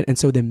 what happened? And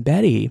so then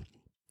Betty,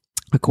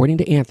 according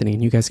to Anthony,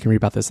 and you guys can read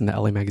about this in the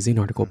LA Magazine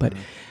article, but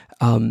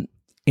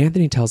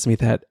Anthony tells me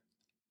that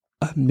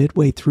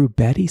midway through,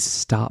 Betty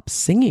stopped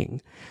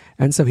singing.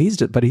 And so he's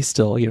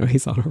still,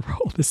 he's on a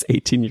roll. This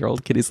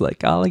 18-year-old kid, he's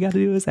like, all I got to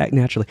do is act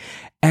naturally.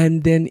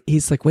 And then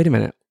he's like, wait a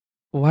minute,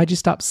 why'd you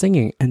stop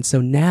singing? And so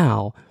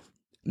now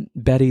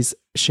Betty's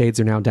shades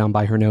are now down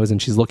by her nose,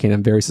 and she's looking at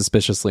him very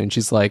suspiciously. And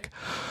she's like,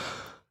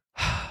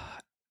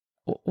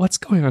 what's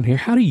going on here?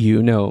 How do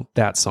you know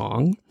that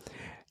song?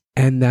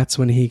 And that's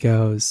when he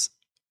goes,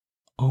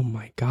 oh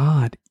my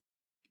God,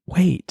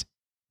 wait,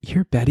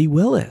 you're Betty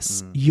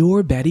Willis.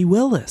 You're Betty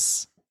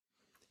Willis.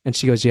 And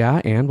she goes,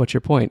 yeah, and what's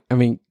your point? I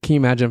mean, can you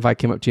imagine if I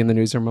came up to you in the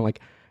newsroom and I'm like,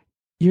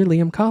 you're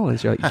Liam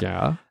Collins. You're like,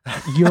 yeah.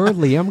 You're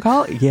Liam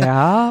Collins.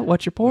 Yeah,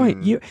 what's your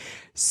point?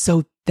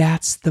 So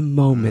that's the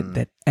moment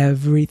that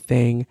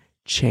everything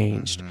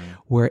changed,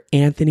 where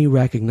Anthony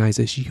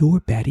recognizes, you're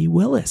Betty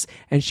Willis.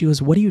 And she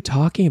goes, what are you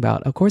talking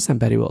about? Of course I'm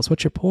Betty Willis.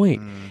 What's your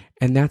point?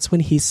 And that's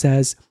when he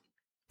says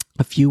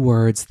a few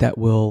words that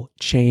will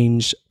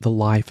change the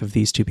life of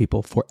these two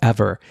people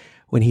forever.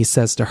 When he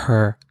says to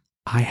her,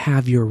 I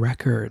have your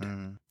record.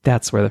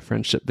 That's where the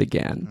friendship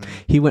began.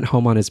 He went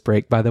home on his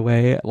break, by the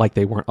way, like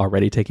they weren't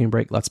already taking a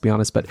break, let's be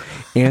honest. But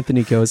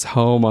Anthony goes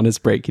home on his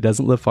break. He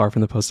doesn't live far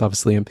from the post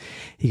office, Liam.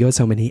 He goes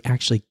home and he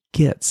actually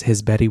gets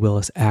his Betty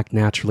Willis Act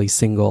Naturally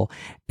single,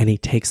 and he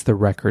takes the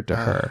record to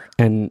her.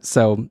 And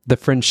so the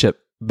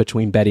friendship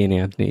between Betty and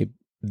Anthony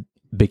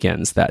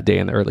begins that day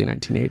in the early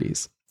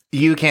 1980s.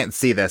 You can't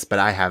see this, but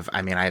I have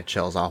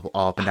chills all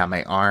up and down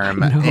my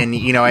arm. And,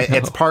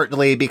 it's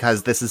partly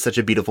because this is such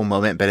a beautiful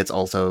moment, but it's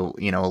also,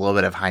 a little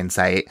bit of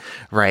hindsight,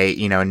 right?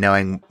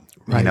 Knowing,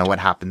 what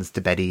happens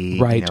to Betty,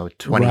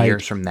 20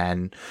 years from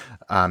then,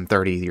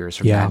 30 years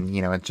from then,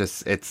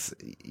 that's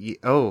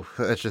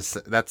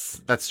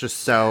just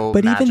so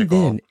But magical. even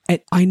then,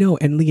 and I know,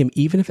 and Liam,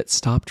 even if it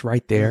stopped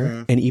right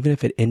there, and even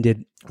if it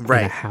ended in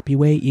a happy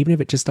way, even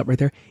if it just stopped right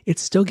there, it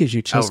still gives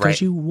you chills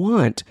because you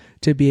want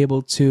to be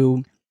able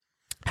to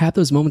have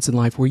those moments in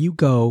life where you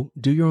go,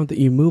 do your own thing,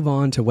 you move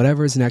on to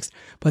whatever is next,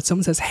 but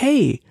someone says,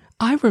 hey,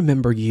 I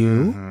remember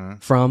you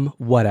from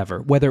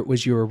whatever, whether it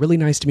was you were really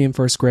nice to me in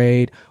first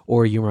grade,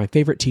 or you were my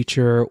favorite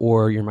teacher,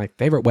 or you're my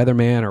favorite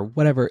weatherman, or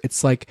whatever.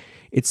 It's like,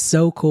 it's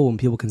so cool when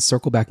people can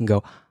circle back and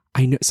go,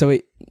 I know. So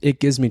it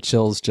gives me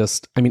chills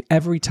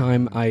every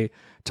time I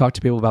talk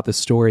to people about this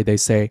story, they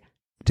say,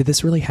 did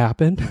this really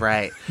happen?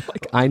 Right.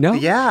 Like, I know.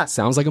 Yeah.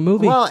 Sounds like a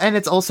movie. Well, and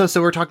it's also,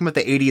 so we're talking about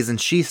the 80s, and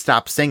she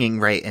stopped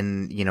singing, right?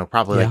 And,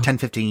 probably like 10,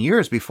 15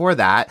 years before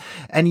that.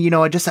 And,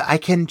 I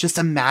can just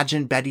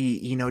imagine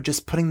Betty,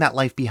 just putting that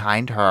life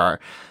behind her,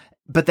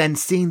 but then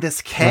seeing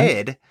this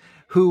kid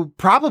who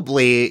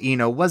probably,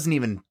 wasn't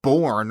even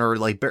born, or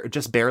like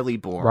just barely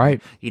born,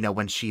 right?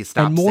 When she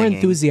stopped and more singing.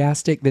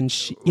 Enthusiastic than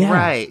she,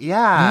 right?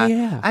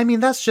 Yeah. I mean,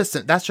 that's just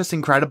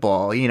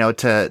incredible,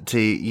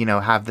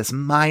 to have this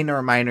minor,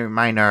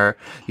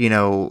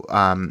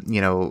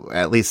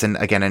 at least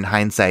in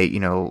hindsight,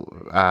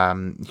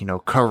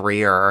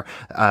 career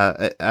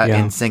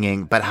in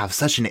singing, but have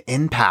such an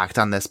impact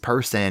on this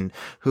person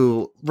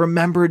who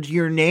remembered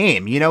your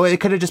name. It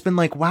could have just been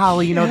like, wow,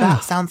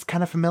 that sounds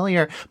kind of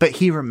familiar, but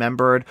he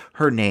remembered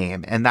her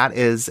name, and that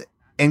is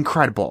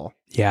incredible.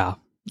 Yeah,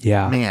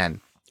 man.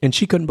 And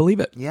she couldn't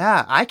believe it.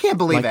 Yeah, I can't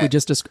believe it.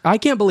 I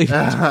can't believe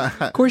it.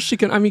 Of course she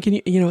can. I mean,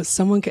 can you?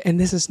 Someone can, and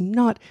this is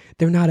not.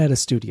 They're not at a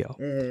studio.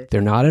 They're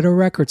not at a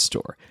record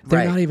store.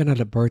 They're not even at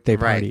a birthday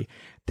party.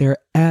 They're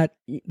at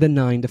the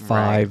 9 to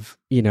 5,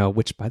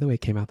 which, by the way,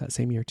 came out that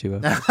same year too. I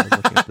was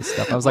looking at this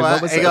stuff. I was like,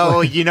 what was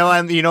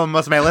that?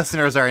 Most of my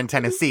listeners are in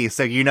Tennessee,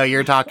 so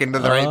you're talking to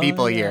the right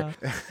people here.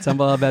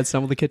 Stumble Out of Bed,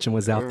 Stumble the Kitchen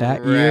was out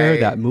that year.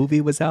 That movie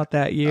was out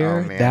that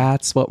year.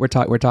 That's what we're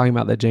talking. We're talking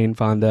about the Jane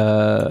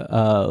Fonda,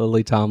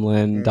 Lily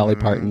Tomlin, Dolly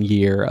Parton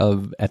year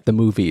at the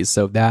movies.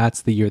 So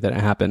that's the year that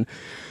it happened.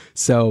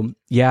 So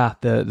yeah,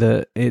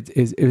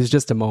 it was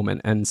just a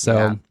moment, and so.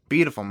 Yeah.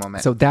 Beautiful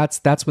moment. So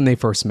that's when they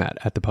first met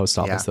at the post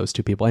office, Yeah. those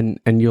two people. And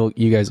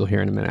you guys will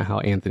hear in a minute how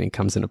Anthony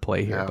comes into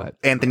play here. But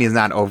Anthony's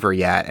not over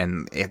yet,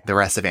 and the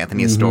rest of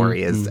Anthony's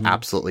story is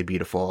absolutely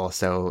beautiful.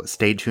 So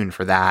stay tuned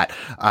for that.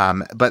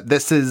 But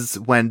this is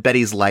when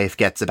Betty's life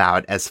gets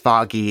about as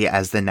foggy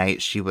as the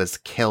night she was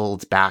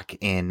killed back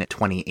in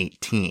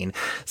 2018.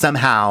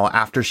 Somehow,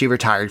 after she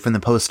retired from the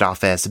post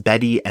office,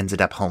 Betty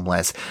ended up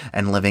homeless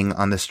and living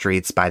on the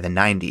streets by the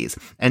 90s.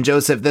 And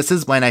Joseph, this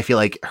is when I feel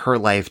like her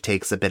life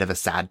takes a bit of a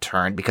sad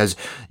turn because,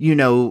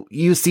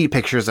 you see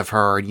pictures of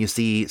her and you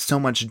see so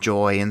much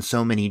joy and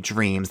so many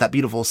dreams, that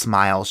beautiful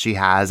smile she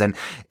has. And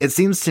it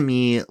seems to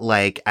me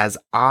like, as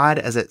odd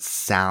as it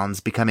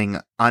sounds, becoming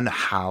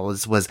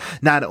unhoused was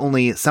not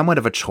only somewhat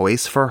of a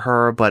choice for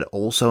her, but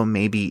also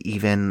maybe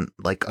even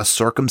like a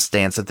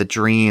circumstance of the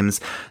dreams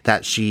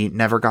that she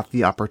never got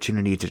the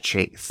opportunity to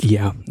chase.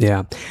 Yeah.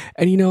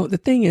 And the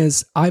thing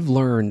is, I've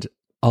learned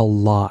a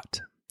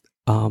lot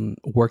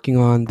working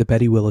on the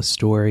Betty Willis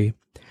story.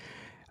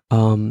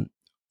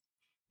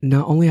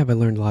 Not only have I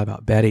learned a lot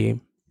about Betty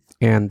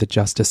and the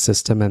justice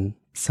system, and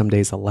some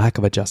days a lack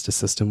of a justice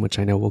system, which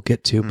I know we'll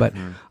get to, but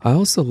I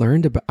also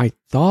learned I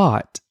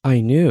thought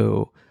I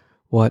knew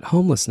what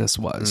homelessness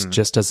was,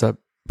 just as a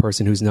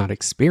person who's not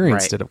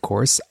experienced it, of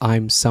course.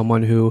 I'm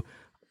someone who,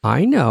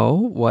 I know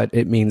what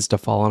it means to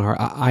fall on hard.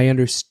 I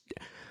understand.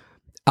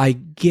 I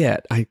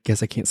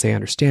guess I can't say I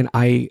understand.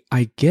 I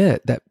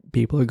get that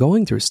people are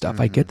going through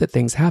stuff. I get that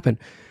things happen,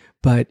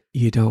 but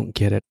you don't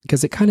get it.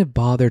 Because it kind of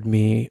bothered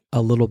me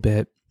a little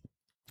bit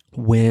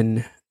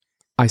when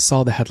I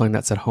saw the headline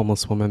that said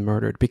homeless woman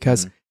murdered,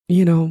 because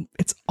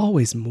it's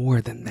always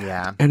more than that.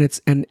 Yeah. And it's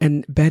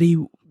and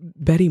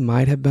Betty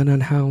might have been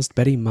unhoused.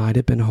 Betty might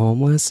have been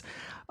homeless.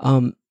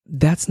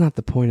 That's not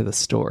the point of the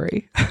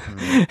story.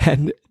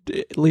 And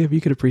Liam,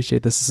 you could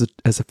appreciate this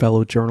as a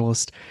fellow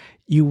journalist.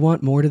 You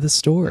want more to the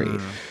story.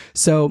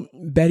 So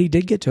Betty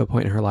did get to a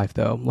point in her life,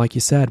 though, like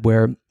you said,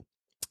 where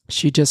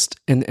she just,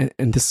 and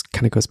this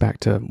kind of goes back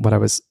to what I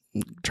was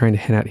trying to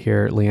hint at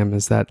here, Liam,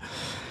 is that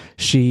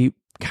she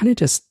kind of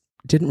just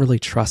didn't really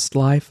trust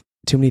life.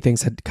 Too many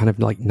things had kind of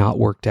like not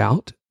worked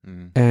out.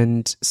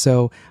 And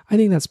so I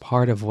think that's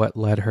part of what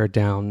led her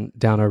down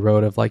a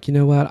road of like, you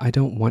know what, I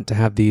don't want to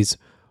have these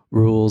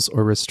rules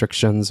or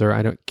restrictions,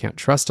 or can't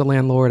trust a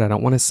landlord. I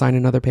don't want to sign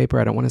another paper.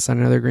 I don't want to sign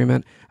another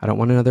agreement. I don't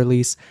want another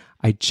lease.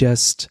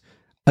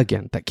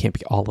 Again, that can't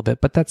be all of it,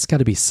 but that's got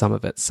to be some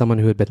of it. Someone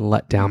who had been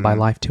let down by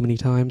life too many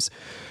times.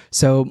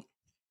 So,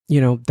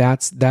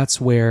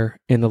 that's where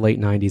in the late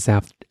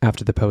 90s,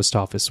 after the post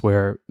office,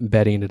 where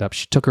Betty ended up,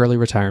 she took early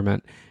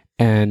retirement,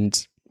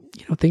 and,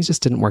 things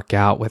just didn't work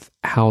out with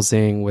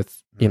housing,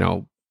 with,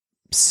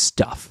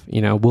 stuff.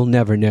 We'll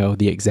never know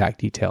the exact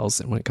details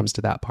when it comes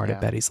to that part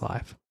of Betty's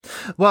life.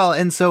 Well,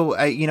 and so,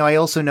 I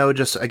also know,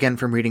 just again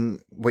from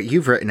reading what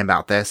you've written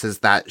about this, is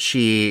that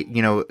she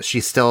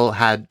still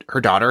had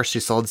her daughter. She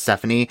still had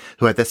Stephanie,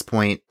 who at this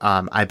point,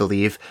 I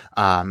believe,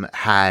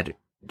 had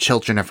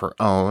children of her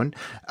own.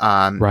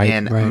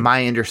 Right.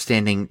 My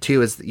understanding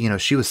too is,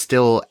 she was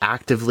still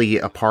actively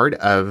a part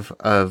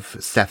of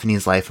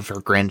Stephanie's life, of her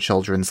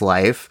grandchildren's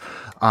life.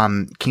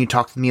 Can you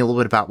talk to me a little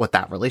bit about what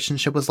that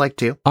relationship was like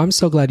too? I'm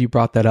so glad you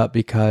brought that up,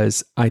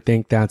 because I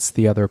think that's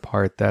the other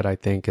part that I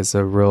think is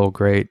a real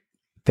great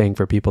thing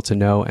for people to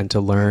know and to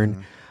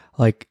learn.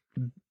 Like,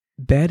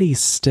 Betty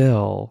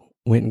still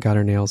went and got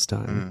her nails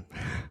done.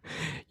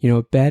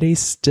 Betty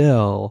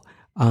still,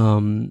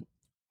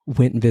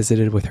 went and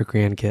visited with her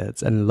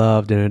grandkids and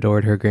loved and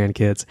adored her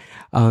grandkids.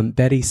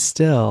 Betty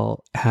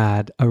still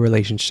had a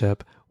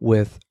relationship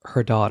with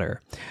her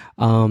daughter.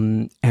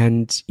 And,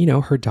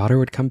 her daughter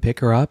would come pick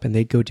her up and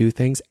they'd go do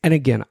things. And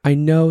again, I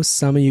know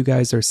some of you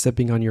guys are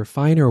sipping on your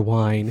finer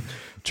wine,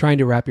 trying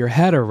to wrap your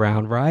head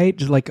around, right?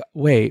 Just like,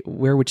 wait,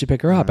 where would you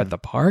pick her up? At the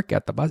park?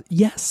 At the bus?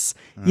 Yes,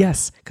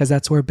 because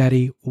that's where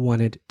Betty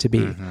wanted to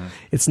be.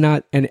 It's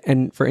not,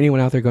 and for anyone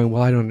out there going,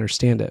 well, I don't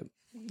understand it.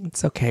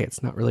 It's okay.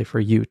 It's not really for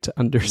you to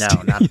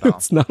understand. No, not at all.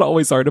 It's not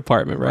always our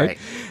department, right?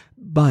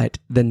 But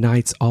the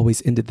nights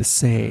always ended the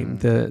same.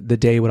 The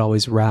day would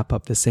always wrap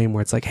up the same,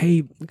 where it's like,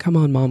 hey, come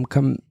on, Mom,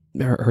 come.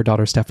 Her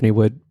daughter Stephanie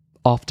would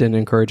often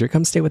encourage her,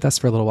 come stay with us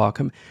for a little while.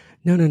 Come,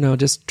 no,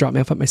 just drop me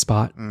off at my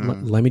spot.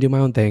 Let me do my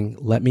own thing.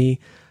 Let me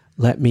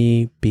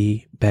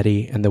be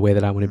Betty and the way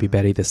that I want to be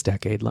Betty this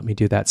decade. Let me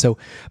do that. So,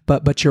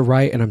 but you're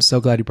right, and I'm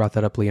so glad you brought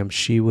that up, Liam.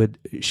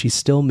 She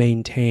still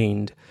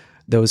maintained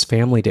those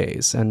family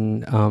days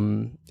and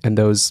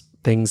those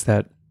things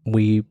that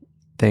we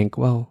think,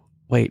 well,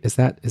 wait, is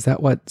that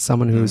what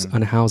someone who's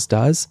unhoused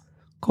does?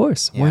 Of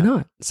course. Why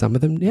not? Some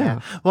of them,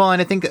 yeah. Well,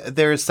 and I think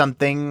there's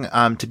something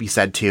to be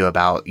said too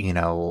about,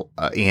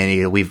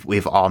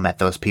 we've all met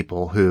those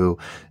people who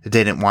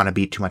didn't want to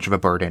be too much of a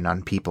burden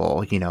on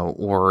people,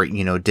 or,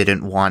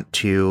 didn't want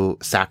to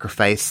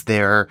sacrifice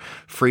their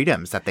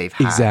freedoms that they've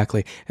had.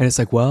 Exactly. And it's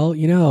like, well,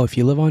 if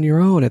you live on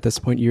your own at this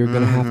point, you're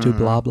going to have to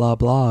blah, blah,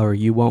 blah, or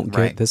you won't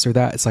get this or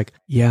that. It's like,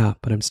 yeah,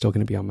 but I'm still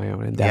going to be on my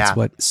own. And that's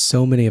what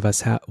so many of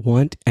us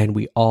want. And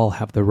we all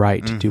have the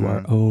right to do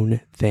our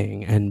own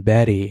thing. And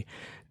Betty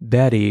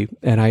Betty,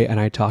 and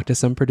I talked to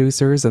some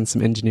producers and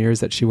some engineers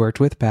that she worked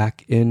with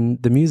back in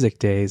the music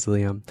days,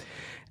 Liam.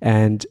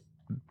 And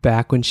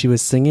back when she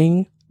was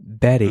singing,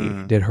 Betty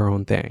did her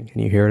own thing,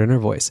 and you hear it in her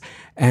voice.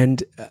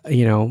 And,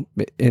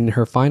 in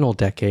her final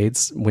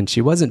decades, when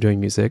she wasn't doing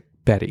music,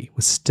 Betty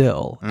was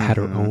still had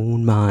her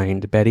own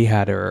mind. Betty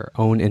had her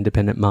own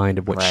independent mind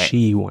of what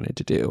she wanted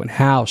to do and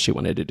how she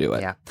wanted to do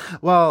it. Yeah.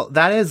 Well,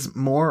 that is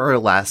more or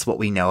less what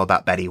we know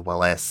about Betty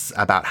Willis,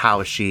 about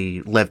how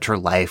she lived her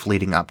life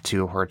leading up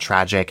to her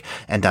tragic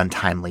and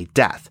untimely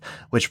death,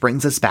 which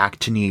brings us back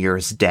to New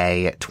Year's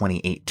Day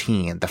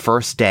 2018, the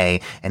first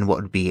day in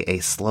what would be a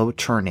slow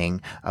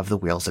turning of the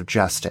wheels of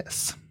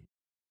justice.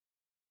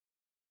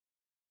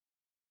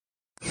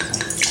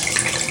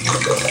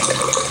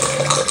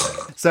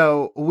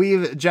 So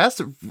we've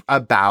just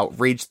about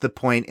reached the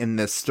point in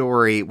this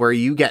story where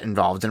you get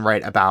involved and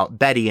write about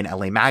Betty in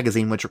LA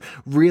Magazine, which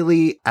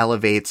really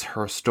elevates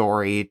her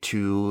story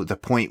to the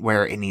point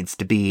where it needs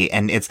to be.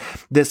 And it's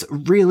this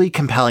really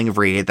compelling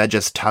read that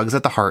just tugs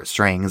at the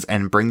heartstrings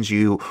and brings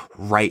you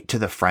right to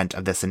the front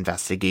of this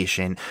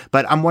investigation.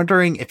 But I'm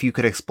wondering if you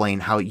could explain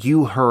how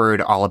you heard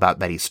all about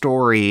Betty's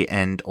story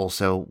and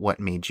also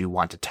what made you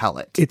want to tell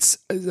it. It's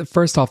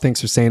first off,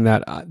 thanks for saying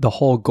that. The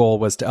whole goal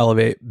was to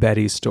elevate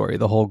Betty's story.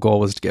 The whole goal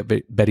was to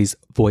get Betty's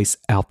voice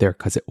out there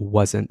because it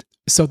wasn't.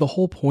 So the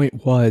whole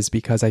point was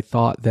because I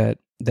thought that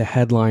the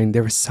headline,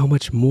 there was so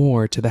much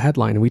more to the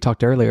headline. And we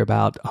talked earlier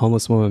about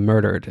homeless woman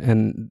murdered.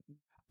 And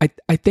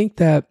I think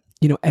that,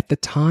 at the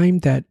time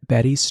that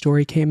Betty's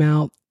story came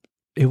out,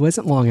 it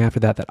wasn't long after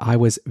that I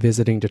was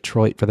visiting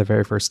Detroit for the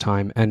very first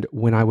time. And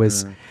when I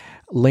was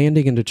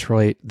landing in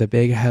Detroit, the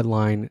big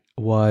headline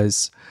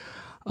was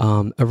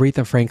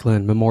Aretha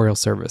Franklin memorial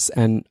service.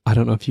 And I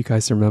don't know if you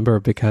guys remember,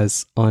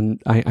 because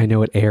I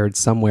know it aired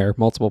somewhere,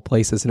 multiple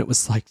places, and it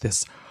was like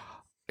this,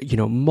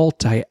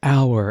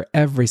 multi-hour,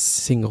 every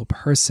single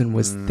person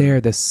was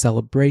there, this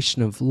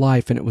celebration of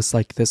life. And it was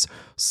like this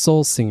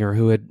soul singer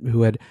who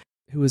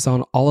was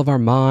on all of our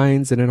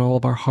minds and in all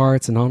of our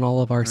hearts and on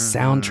all of our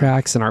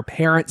soundtracks and our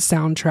parents'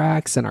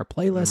 soundtracks and our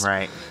playlists.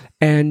 Right.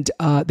 And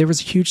there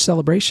was a huge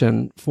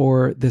celebration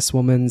for this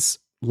woman's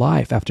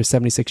life after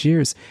 76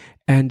 years.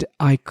 And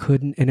I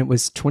couldn't, and it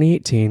was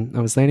 2018.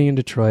 I was landing in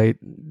Detroit,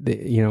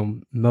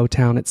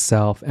 Motown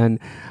itself. And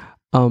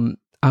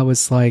I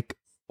was like,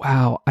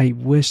 wow, I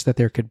wish that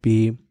there could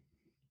be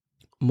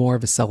more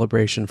of a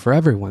celebration for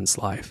everyone's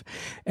life.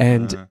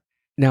 And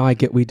now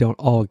we don't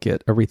all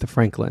get Aretha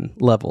Franklin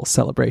level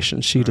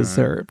celebration. She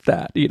deserved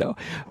that,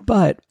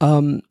 But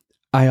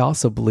I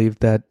also believe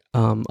that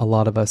a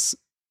lot of us,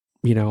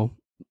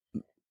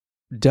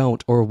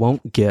 don't or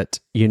won't get,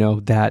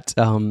 that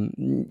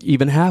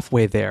even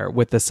halfway there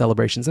with the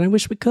celebrations. And I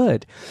wish we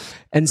could.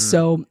 And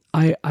so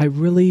I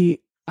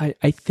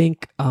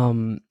think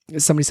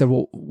somebody said,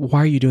 well, why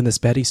are you doing this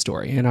Betty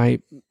story? And I,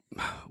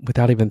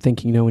 without even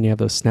thinking, when you have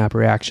those snap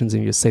reactions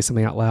and you just say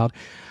something out loud,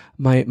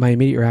 my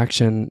immediate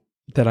reaction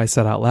that I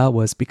said out loud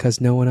was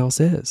because no one else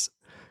is.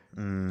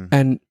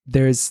 And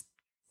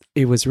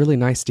it was really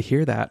nice to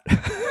hear that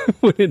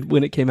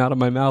when it came out of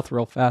my mouth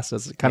real fast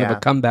as kind of a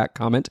comeback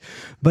comment,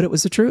 but it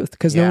was the truth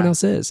because no one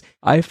else is.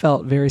 I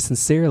felt very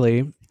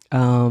sincerely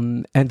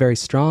and very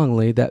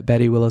strongly that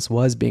Betty Willis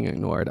was being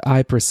ignored.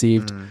 I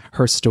perceived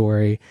her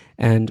story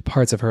and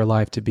parts of her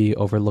life to be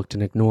overlooked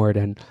and ignored.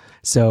 And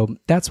so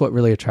that's what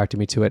really attracted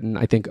me to it. And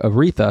I think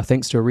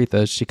thanks to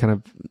Aretha, she kind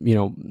of,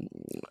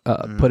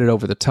 put it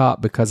over the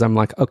top because I'm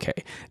like,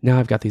 okay, now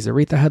I've got these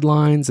Aretha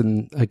headlines.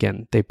 And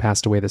again, they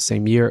passed away the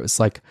same year. It was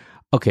like,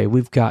 okay,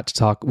 we've got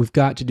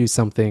to do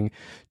something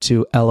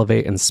to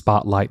elevate and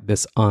spotlight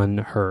this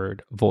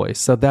unheard voice.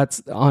 So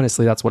that's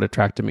what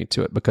attracted me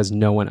to it because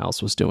no one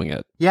else was doing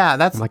it. Yeah,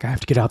 I'm like, I have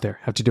to get out there,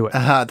 I have to do it.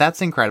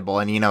 That's incredible.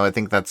 And, I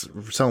think that's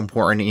so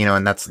important,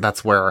 and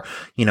that's where,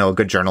 a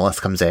good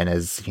journalist comes in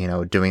is,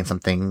 doing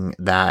something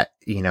that,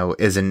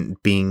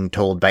 isn't being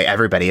told by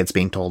everybody. It's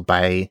being told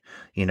by,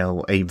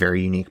 a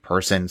very unique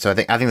person. So I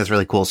think that's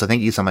really cool. So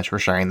thank you so much for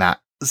sharing that.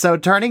 So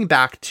turning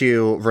back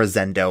to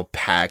Rosendo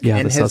Peck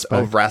in his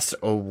arrest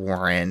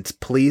warrant,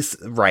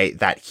 police write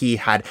that he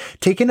had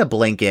taken a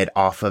blanket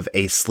off of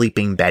a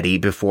sleeping Betty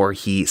before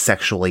he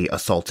sexually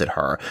assaulted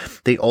her.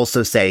 They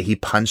also say he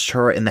punched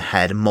her in the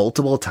head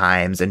multiple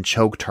times and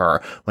choked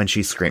her when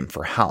she screamed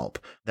for help.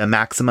 The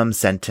maximum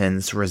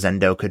sentence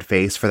Rosendo could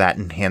face for that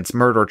enhanced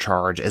murder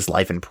charge is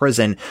life in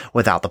prison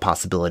without the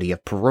possibility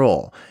of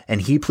parole.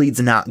 And he pleads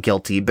not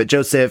guilty. But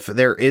Joseph,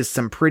 there is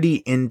some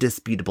pretty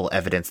indisputable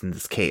evidence in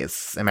this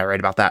case. Am I right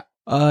about that?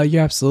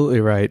 You're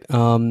absolutely right.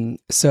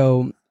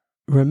 So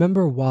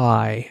remember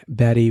why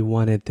Betty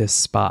wanted this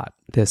spot,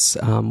 this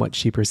what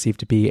she perceived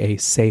to be a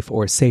safe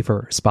or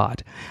safer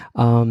spot.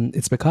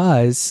 It's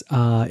because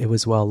it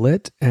was well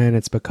lit, and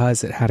it's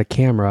because it had a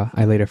camera.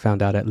 I later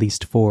found out at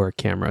least 4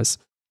 cameras.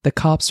 The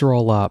cops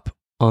roll up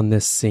on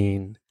this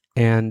scene,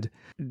 and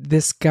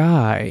this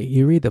guy,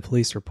 you read the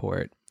police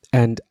report,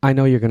 and I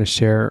know you're going to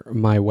share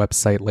my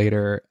website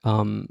later,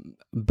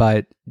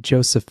 but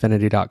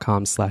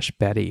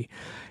josephfinity.com/Betty.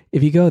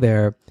 If you go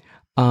there,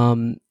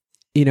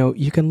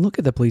 you can look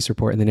at the police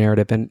report and the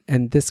narrative,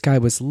 and this guy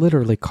was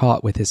literally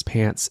caught with his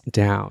pants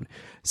down.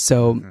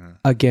 So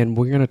again,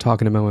 we're going to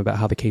talk in a moment about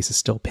how the case is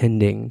still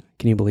pending.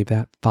 Can you believe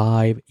that?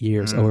 5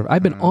 years over.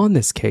 I've been on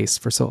this case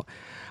for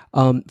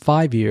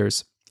 5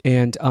 years.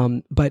 And,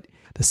 but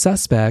the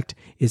suspect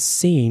is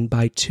seen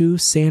by 2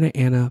 Santa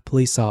Ana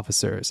police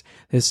officers.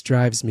 This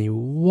drives me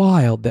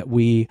wild that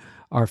we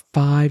are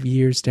 5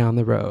 years down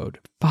the road.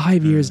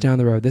 5 years down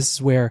the road. This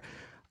is where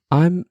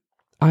I'm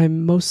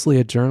mostly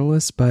a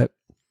journalist, but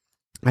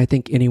I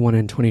think anyone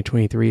in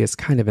 2023 is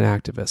kind of an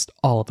activist,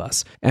 all of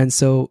us. And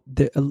so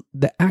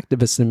the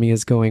activist in me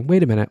is going,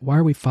 wait a minute, why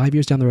are we 5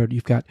 years down the road?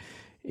 You've got,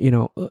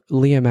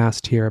 Liam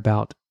asked here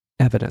about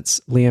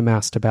evidence. Liam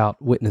asked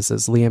about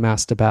witnesses. Liam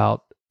asked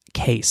about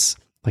case.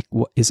 Like,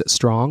 what, is it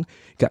strong?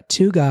 You got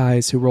 2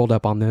 guys who rolled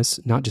up on this,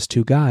 not just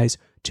 2 guys,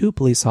 2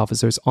 police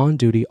officers on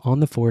duty, on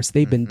the force.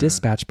 They've been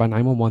dispatched by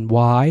 911.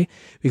 Why?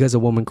 Because a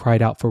woman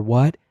cried out for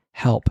what?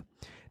 Help.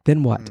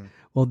 Then what?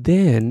 Well,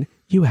 then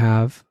you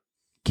have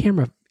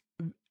camera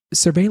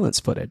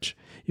surveillance footage.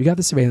 You got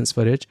the surveillance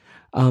footage.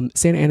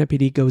 Santa Ana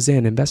PD goes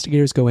in.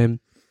 Investigators go in.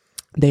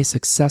 They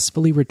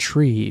successfully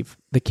retrieve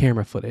the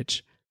camera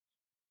footage.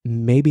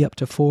 Maybe up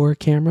to 4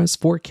 cameras.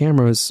 4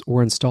 cameras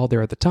were installed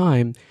there at the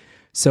time.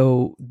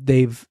 So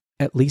they've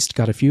at least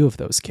got a few of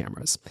those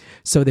cameras.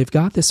 So they've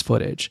got this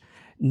footage.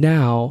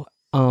 Now,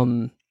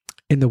 in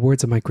the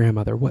words of my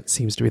grandmother, what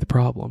seems to be the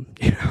problem?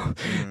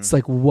 It's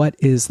like, what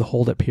is the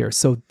holdup here?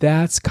 So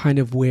that's kind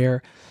of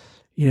where,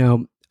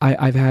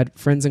 I've had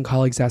friends and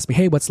colleagues ask me,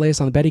 hey, what's the latest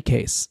on the Betty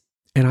case?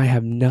 And I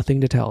have nothing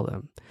to tell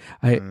them.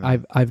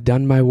 I've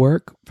done my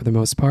work for the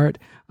most part.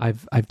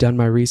 I've done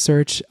my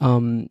research.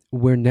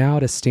 We're now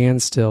at a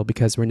standstill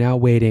because we're now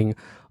waiting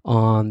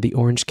on the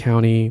Orange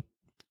County,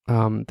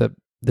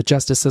 the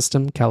justice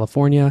system,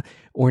 California,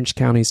 Orange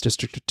County's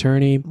district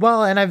attorney.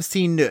 Well, and I've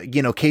seen,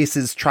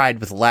 cases tried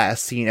with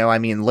less,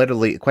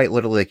 literally, quite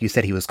literally, like you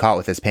said, he was caught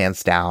with his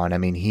pants down. I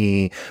mean,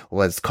 he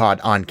was caught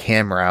on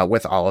camera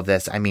with all of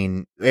this. I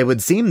mean, it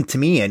would seem to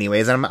me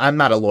anyways, and I'm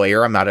not a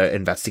lawyer, I'm not an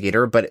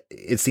investigator, but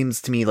it seems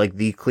to me like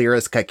the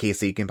clearest cut case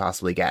that you can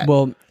possibly get.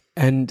 Well,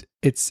 and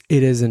it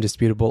is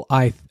indisputable.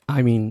 I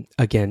mean,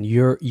 again,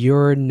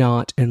 you're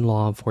not in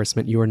law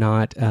enforcement. You're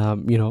not,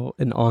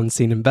 an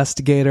on-scene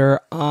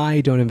investigator.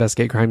 I don't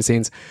investigate crime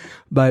scenes,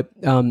 but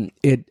no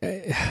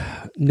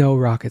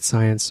rocket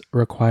science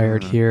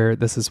required here.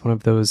 This is one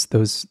of those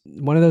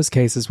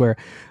cases where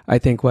I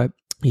think what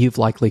you've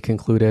likely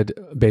concluded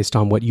based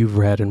on what you've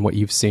read and what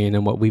you've seen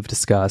and what we've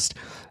discussed,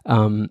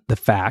 the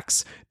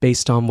facts,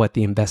 based on what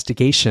the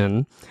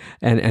investigation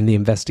and the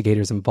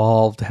investigators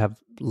involved have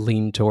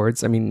leaned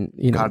towards. I mean,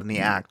 caught in the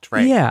act,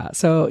 right? Yeah.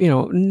 So,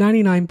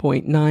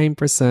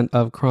 99.9%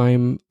 of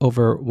crime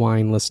over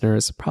wine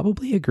listeners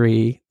probably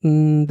agree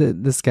that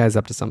this guy's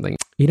up to something,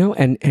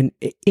 and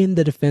in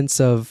the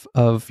defense of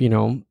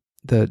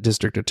the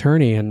district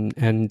attorney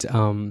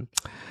and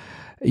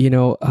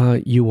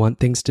you want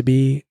things to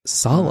be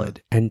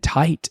solid and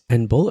tight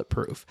and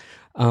bulletproof.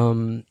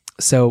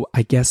 So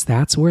I guess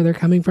that's where they're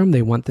coming from.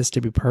 They want this to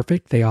be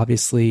perfect. They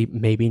obviously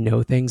maybe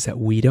know things that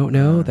we don't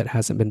know that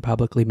hasn't been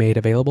publicly made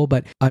available.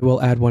 But I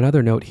will add one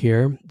other note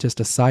here,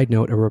 just a side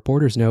note, a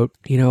reporter's note.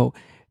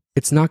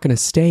 It's not going to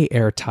stay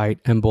airtight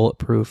and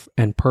bulletproof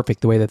and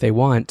perfect the way that they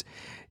want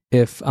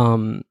if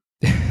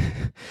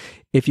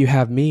if you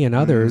have me and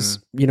others,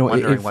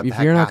 if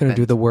you're not going to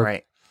do the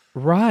work.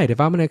 Right. If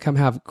I'm going to come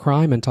have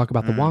crime and talk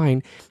about the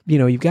wine,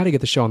 you've got to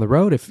get the show on the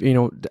road. If,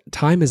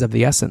 time is of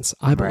the essence,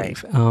 I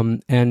believe.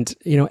 Right. And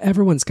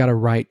everyone's got a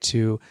right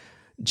to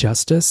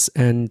justice.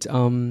 And,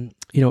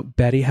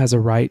 Betty has a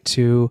right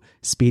to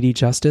speedy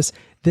justice.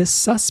 This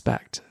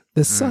suspect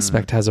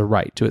has a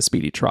right to a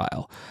speedy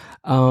trial.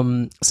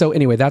 So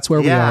anyway, that's where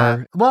we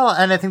are. Well,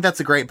 and I think that's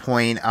a great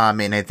point.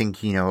 And I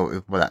think,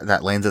 that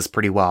lands us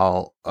pretty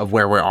well of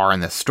where we are in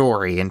the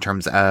story in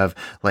terms of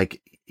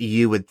like,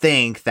 you would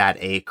think that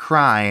a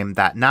crime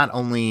that not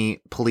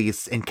only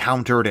police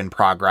encountered in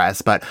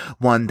progress, but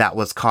one that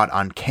was caught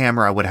on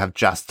camera would have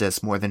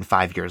justice more than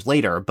 5 years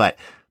later. But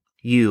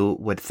you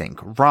would think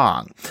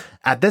wrong.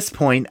 At this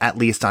point, at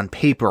least on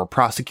paper,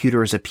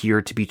 prosecutors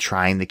appear to be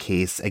trying the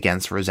case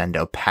against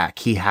Rosendo Peck.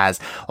 He has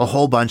a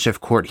whole bunch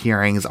of court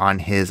hearings on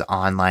his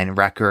online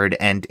record,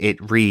 and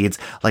it reads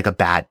like a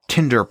bad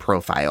Tinder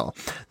profile.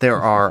 There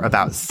are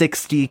about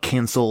 60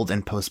 canceled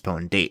and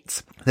postponed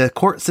dates. The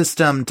court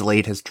system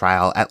delayed his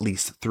trial at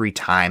least 3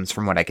 times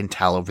from what I can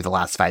tell over the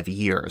last 5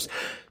 years.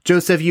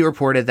 Joseph, you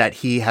reported that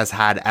he has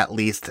had at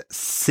least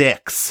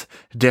 6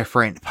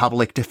 different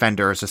public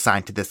defenders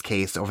assigned to this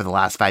case over the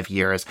last 5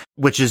 years,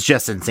 which is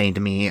just insane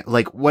to me.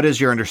 Like, what is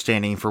your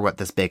understanding for what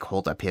this big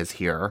holdup is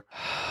here?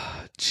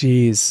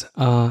 Geez,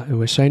 I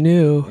wish I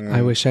knew.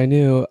 I wish I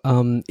knew.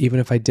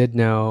 Even if I did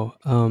know,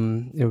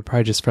 it would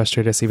probably just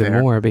frustrate us even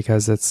more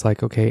because it's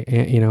like, okay,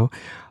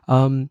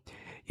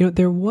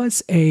 there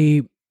was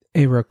a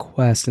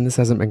request, and this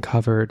hasn't been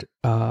covered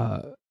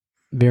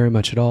very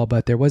much at all,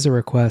 but there was a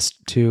request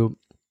to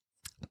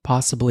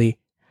possibly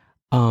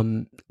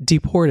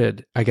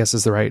deported, I guess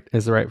is the right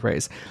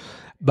phrase.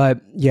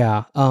 But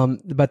yeah,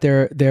 but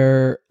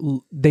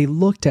they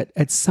looked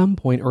at some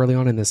point early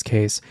on in this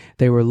case,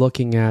 they were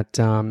looking at,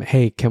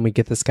 hey, can we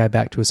get this guy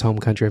back to his home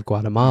country of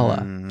Guatemala,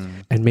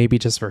 and maybe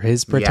just for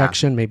his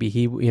protection, maybe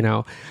he,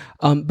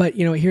 but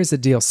here's the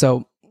deal.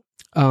 So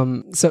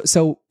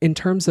in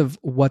terms of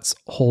what's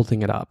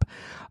holding it up,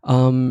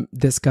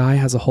 this guy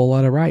has a whole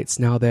lot of rights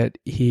now that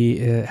he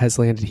has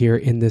landed here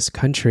in this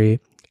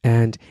country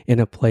and in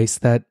a place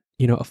that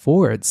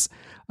affords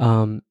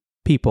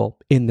people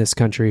in this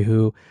country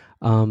who,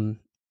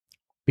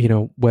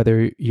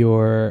 whether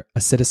you're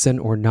a citizen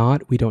or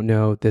not, we don't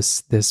know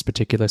this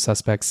particular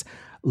suspect's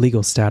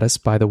legal status,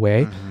 by the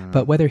way,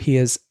 but whether he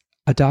is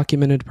a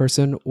documented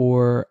person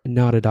or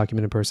not a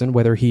documented person,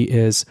 whether he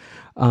is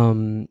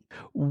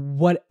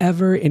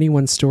whatever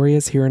anyone's story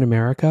is here in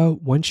America,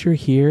 once you're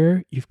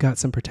here, you've got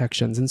some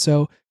protections. And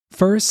so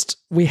first,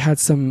 we had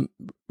some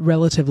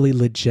relatively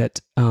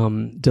legit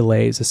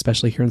delays,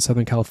 especially here in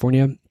Southern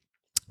California.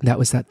 That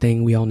was that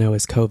thing we all know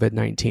as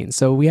COVID-19.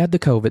 So we had the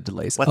COVID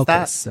delays. What's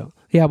that? So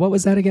yeah, what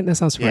was that again? That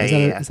sounds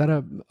familiar. Yeah, is that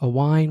a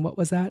wine? What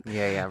was that?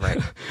 Yeah, right.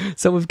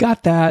 So we've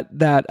got that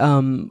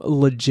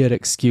legit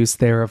excuse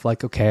there of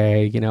like,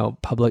 okay,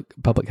 public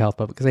health,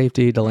 public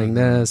safety, delaying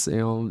this,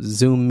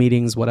 Zoom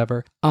meetings,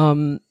 whatever.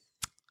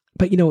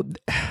 But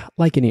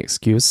like any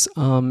excuse,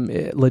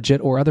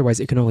 legit or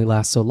otherwise, it can only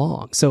last so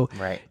long. So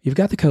you've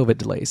got the COVID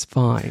delays,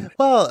 fine.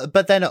 Well,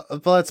 but then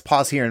let's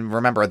pause here and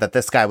remember that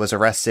this guy was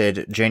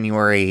arrested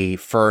January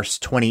 1st,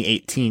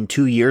 2018,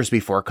 2 years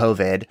before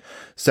COVID.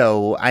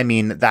 So, I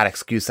mean, that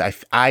excuse,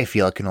 I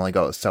feel it can only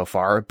go so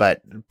far,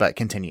 but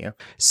continue.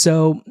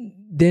 So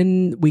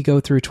then we go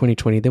through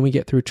 2020, then we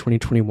get through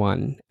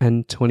 2021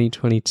 and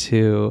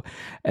 2022.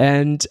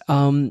 And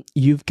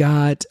you've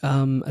got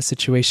a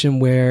situation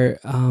where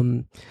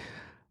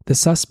the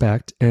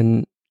suspect,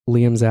 and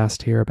Liam's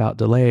asked here about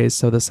delays.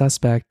 So the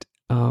suspect,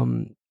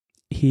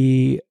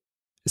 he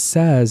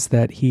says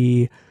that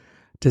he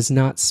does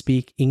not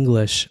speak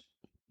English.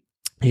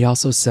 He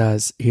also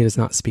says he does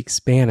not speak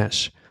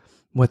Spanish.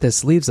 What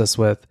this leaves us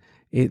with,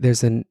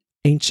 there's an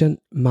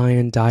ancient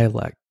Mayan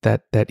dialect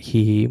that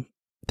he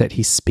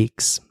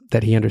speaks,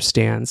 that he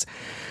understands.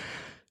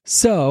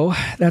 So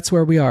that's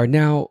where we are.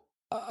 Now,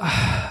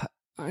 I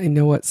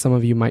know what some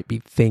of you might be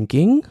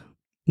thinking,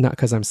 not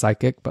because I'm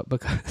psychic, but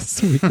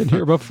because we've been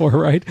here before,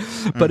 right?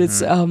 But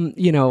it's,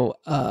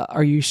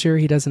 are you sure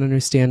he doesn't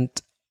understand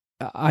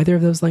either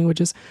of those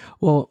languages?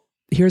 Well,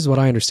 here's what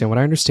I understand. What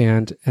I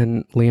understand,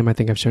 and Liam, I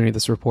think I've shown you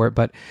this report,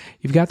 but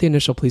you've got the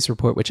initial police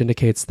report, which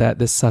indicates that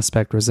this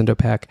suspect, Rosendo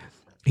Peck,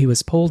 he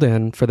was pulled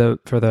in for the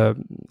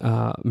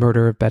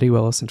murder of Betty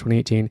Willis in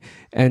 2018,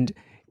 and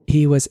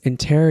he was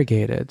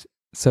interrogated.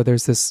 So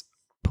there's this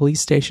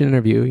police station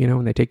interview,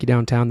 when they take you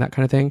downtown, that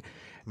kind of thing.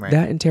 Right.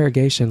 That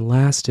interrogation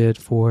lasted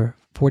for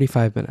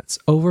 45 minutes,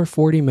 over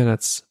 40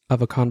 minutes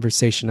of a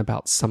conversation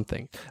about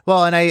something.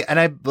 Well, and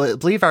I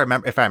believe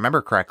if I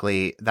remember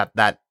correctly,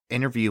 that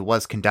interview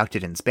was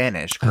conducted in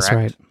Spanish,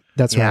 correct?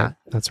 That's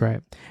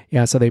right.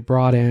 Yeah, so they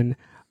brought in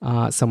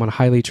someone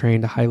highly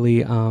trained,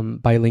 highly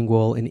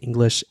bilingual in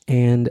English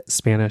and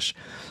Spanish.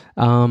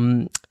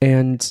 And,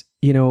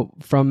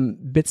 from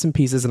bits and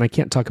pieces, and I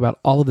can't talk about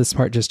all of this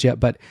part just yet,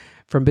 but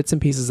from bits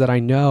and pieces that I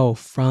know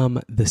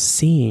from the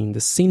scene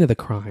of the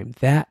crime,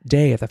 that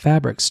day at the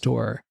fabric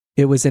store,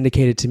 it was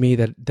indicated to me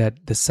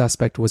that the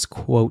suspect was,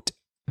 quote,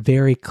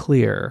 very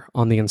clear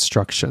on the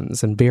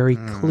instructions and very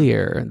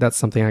clear. That's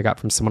something I got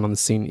from someone on the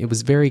scene. It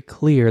was very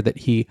clear that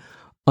he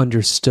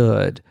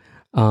understood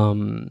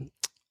the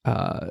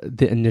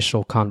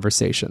initial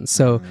conversation.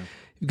 So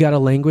you've got a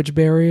language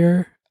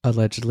barrier,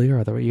 allegedly, or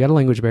otherwise. You got a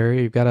language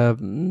barrier. You've got a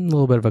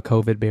little bit of a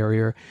COVID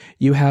barrier.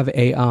 You have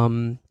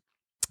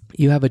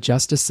a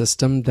justice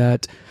system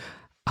that,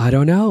 I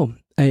don't know,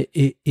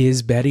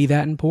 is Betty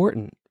that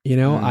important?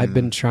 I've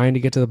been trying to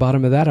get to the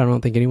bottom of that. I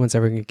don't think anyone's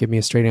ever going to give me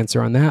a straight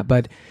answer on that.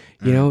 But,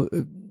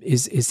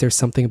 is there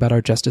something about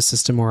our justice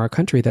system or our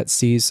country that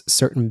sees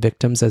certain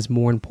victims as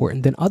more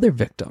important than other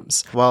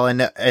victims? Well,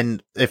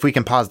 and if we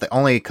can pause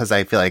only because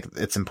I feel like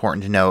it's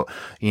important to note,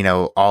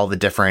 all the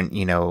different,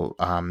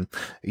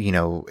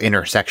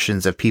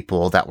 intersections of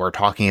people that we're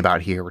talking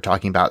about here. We're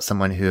talking about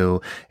someone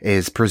who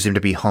is presumed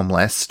to be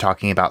homeless,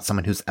 talking about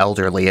someone who's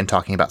elderly, and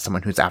talking about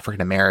someone who's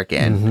African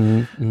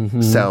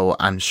American. So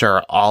I'm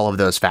sure all of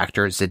those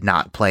factors did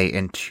not play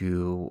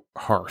into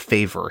her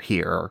favor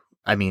here.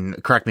 I mean,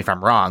 correct me if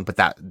I'm wrong, but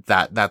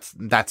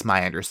that's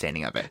my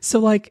understanding of it. So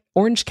like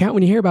Orange County,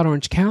 when you hear about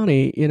Orange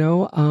County,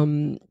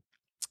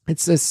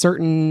 it's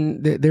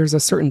there's a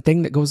certain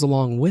thing that goes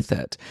along with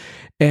it.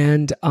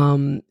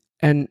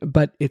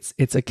 But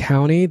it's a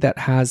county that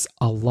has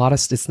a lot of,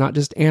 it's not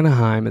just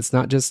Anaheim, it's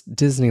not just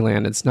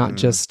Disneyland, it's not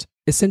just,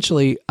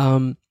 essentially,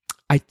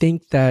 I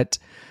think that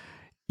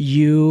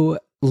you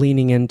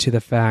leaning into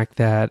the fact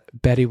that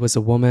Betty was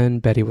a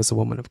woman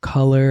of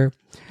color.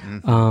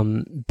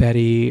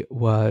 Betty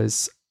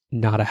was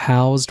not a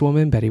housed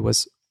woman. Betty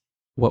was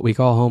what we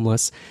call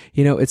homeless.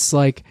 It's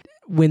like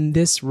when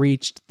this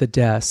reached the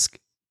desk,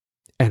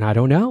 and I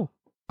don't know,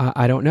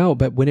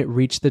 but when it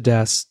reached the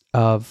desk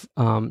of,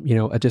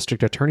 a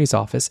district attorney's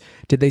office,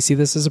 did they see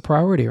this as a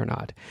priority or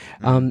not?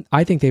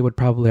 I think they would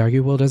probably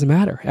argue, well, it doesn't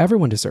matter.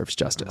 Everyone deserves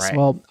justice. Right.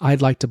 Well,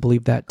 I'd like to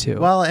believe that too.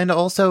 Well, and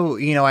also,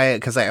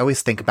 because I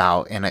always think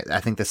about, and I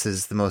think this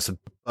is the most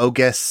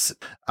bogus,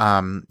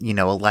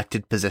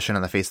 elected position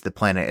on the face of the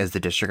planet is the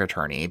district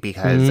attorney,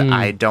 because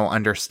I don't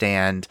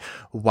understand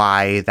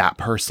why that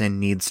person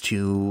needs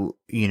to,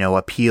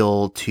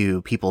 appeal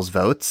to people's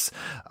votes.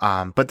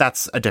 But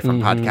that's a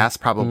different podcast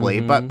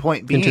probably. But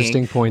point being,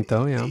 interesting point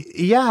though. Yeah.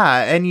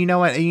 Yeah. And you know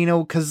what,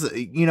 because,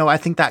 I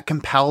think that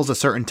compels a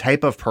certain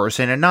type of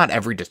person, and not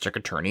every district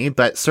attorney,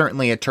 but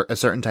certainly a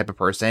certain type of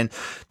person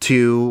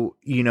to,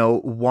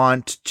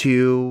 want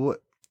to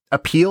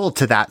appeal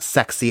to that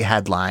sexy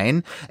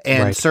headline.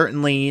 And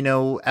certainly,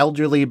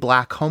 elderly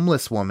Black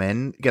homeless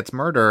woman gets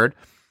murdered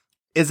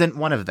isn't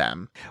one of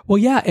them. Well,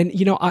 yeah. And,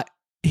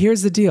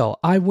 here's the deal.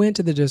 I went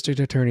to the district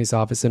attorney's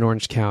office in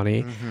Orange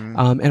County.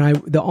 And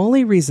the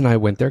only reason I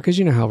went there, because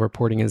you know how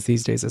reporting is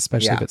these days,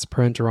 especially if it's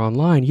print or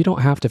online, you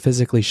don't have to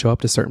physically show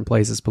up to certain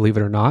places, believe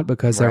it or not,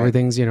 because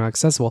everything's,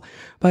 accessible.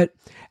 But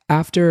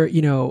after,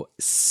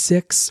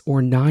 6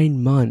 or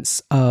 9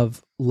 months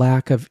of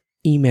lack of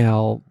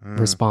email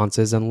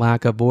responses and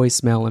lack of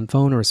voicemail and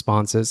phone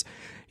responses,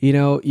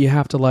 you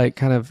have to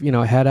kind of,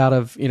 head out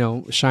of,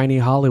 shiny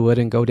Hollywood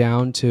and go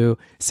down to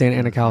Santa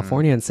Ana,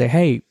 California and say,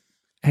 hey,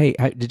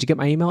 did you get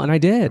my email? And I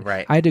did.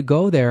 Right. I had to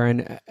go there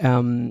and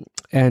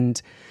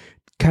kind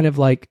of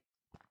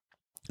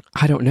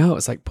I don't know.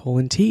 It's like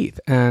pulling teeth.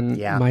 And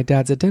my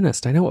dad's a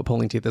dentist. I know what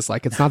pulling teeth is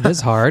like. It's not this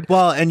hard.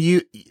 Well, and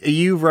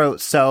you wrote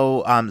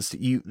so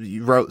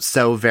you wrote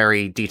so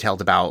very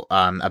detailed about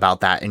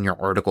that in your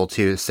article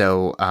too.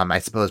 So I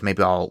suppose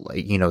maybe I'll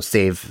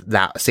save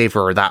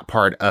for that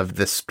part of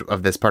this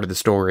part of the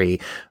story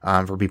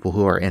for people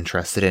who are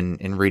interested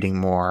in reading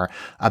more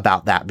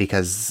about that,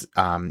 because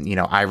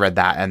I read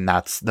that, and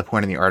that's the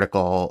point of the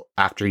article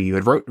after you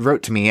had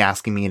wrote to me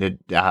asking me to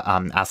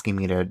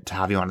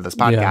have you on this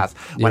podcast.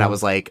 When I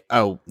was like,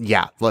 oh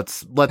yeah,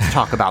 let's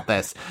talk about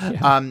this.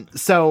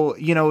 So,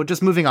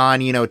 just moving on,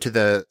 to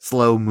the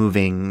slow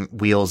moving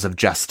wheels of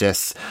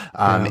justice,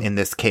 in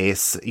this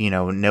case,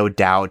 no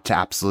doubt,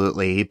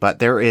 absolutely. But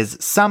there is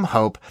some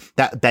hope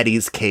that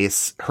Betty's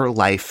case, her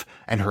life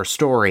and her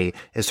story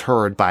is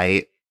heard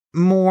by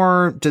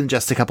more than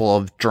just a couple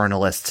of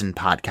journalists and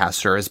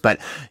podcasters, but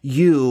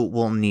you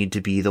will need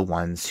to be the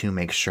ones who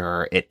make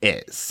sure it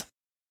is.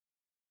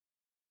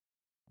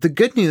 The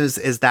good news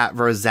is that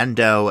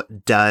Rosendo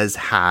does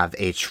have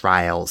a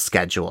trial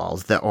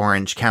scheduled. The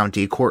Orange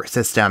County court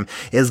system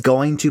is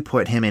going to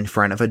put him in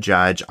front of a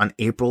judge on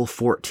April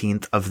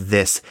 14th of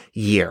this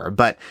year.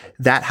 But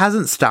that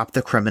hasn't stopped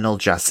the criminal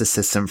justice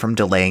system from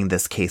delaying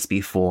this case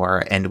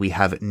before, and we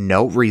have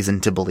no reason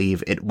to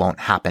believe it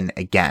won't happen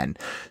again.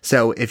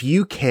 So if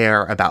you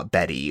care about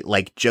Betty,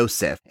 like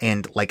Joseph,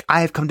 and like I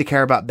have come to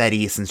care about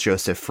Betty since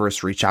Joseph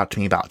first reached out to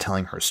me about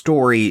telling her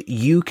story,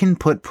 you can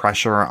put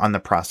pressure on the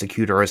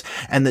prosecutor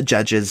and the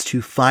judges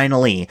to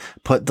finally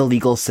put the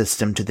legal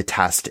system to the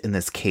test in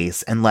this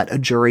case and let a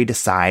jury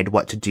decide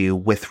what to do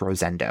with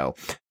Rosendo.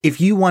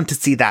 If you want to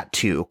see that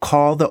too,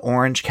 call the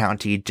Orange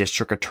County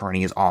District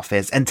Attorney's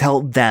Office and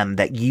tell them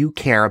that you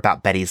care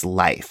about Betty's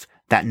life.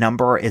 That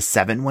number is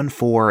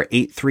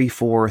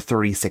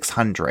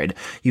 714-834-3600.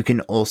 You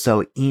can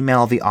also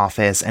email the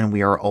office, and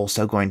we are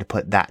also going to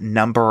put that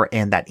number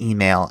and that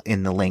email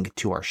in the link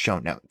to our show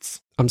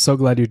notes. I'm so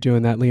glad you're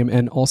doing that, Liam.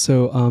 And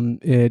also,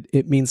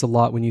 it means a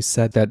lot when you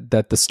said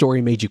that the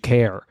story made you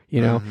care,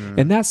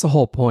 and that's the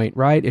whole point,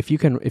 right? If you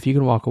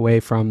can walk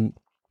away from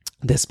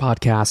this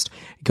podcast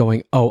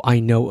going, oh, I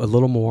know a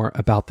little more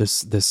about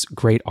this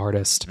great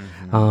artist,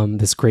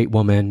 this great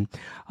woman,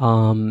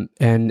 and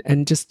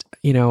just,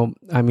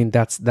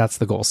 that's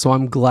the goal. So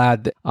I'm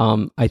glad that,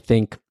 I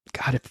think,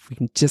 God, if we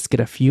can just get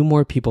a few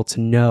more people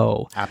to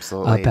know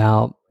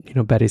about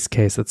Betty's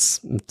case,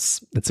 it's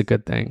a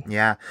good thing.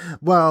 Yeah.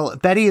 Well,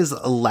 Betty's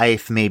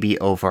life may be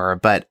over,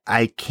 but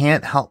I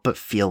can't help but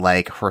feel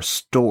like her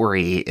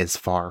story is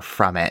far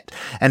from it.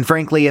 And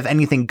frankly, if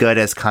anything good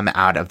has come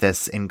out of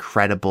this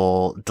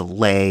incredible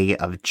delay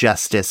of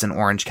justice in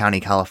Orange County,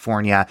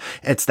 California,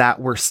 it's that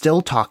we're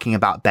still talking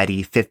about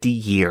Betty 50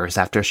 years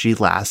after she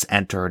last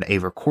entered a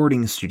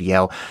recording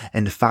studio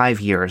and 5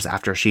 years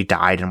after she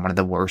died in one of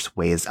the worst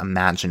ways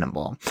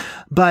imaginable.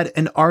 But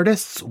an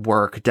artist's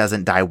work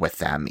doesn't die with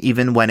them,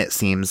 even when it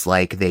seems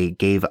like they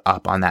gave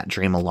up on that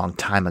dream a long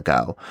time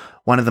ago.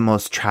 One of the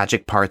most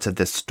tragic parts of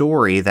this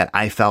story that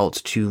I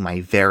felt to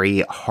my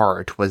very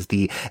heart was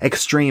the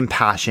extreme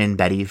passion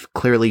Betty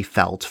clearly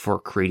felt for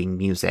creating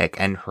music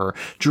and her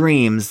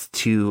dreams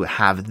to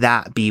have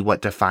that be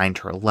what defined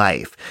her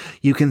life.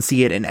 You can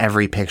see it in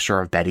every picture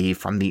of Betty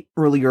from the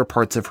earlier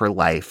parts of her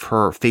life.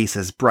 Her face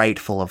is bright,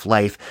 full of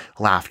life,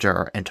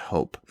 laughter, and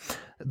hope.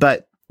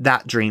 But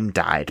that dream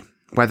died,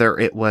 whether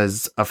it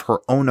was of her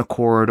own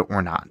accord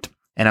or not.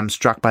 and I'm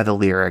struck by the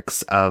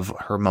lyrics of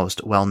her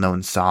most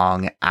well-known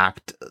song,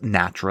 Act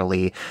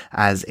Naturally,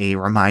 as a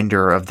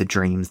reminder of the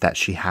dreams that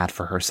she had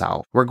for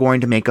herself. We're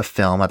going to make a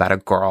film about a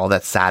girl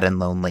that's sad and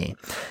lonely,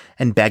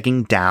 and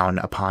begging down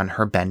upon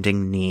her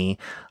bending knee,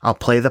 I'll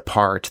play the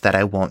part that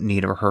I won't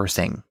need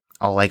rehearsing.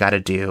 All I gotta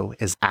do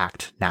is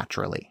act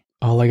naturally.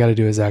 All I got to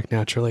do is act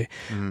naturally.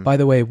 By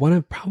the way, one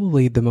of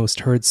probably the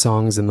most heard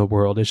songs in the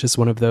world. It's just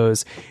one of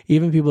those,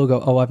 even people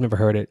go, oh, I've never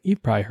heard it.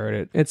 You've probably heard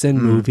it. It's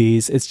in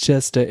movies. It's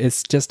just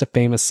a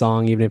famous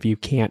song, even if you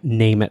can't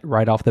name it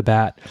right off the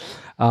bat.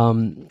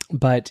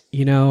 But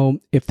you know,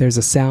 if there's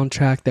a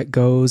soundtrack that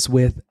goes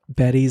with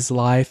Betty's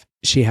life,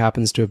 she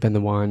happens to have been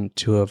the one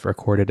to have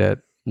recorded it,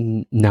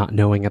 not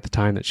knowing at the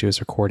time that she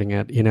was recording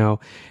it. You know,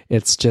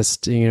 it's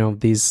just, you know,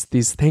 these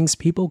things,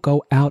 people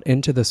go out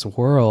into this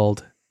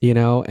world, you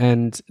know,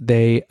 and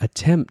they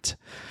attempt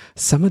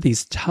some of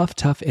these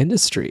tough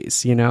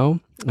industries, you know,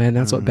 and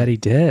that's what Betty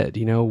did,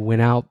 you know,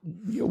 went out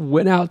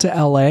to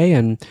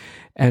LA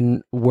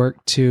and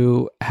worked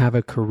to have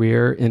a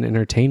career in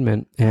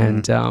entertainment.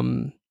 And,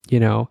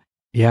 you know,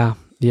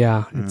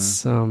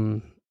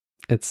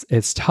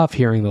 it's tough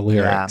hearing the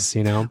lyrics,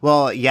 you know?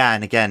 Well, yeah.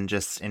 And again,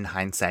 just in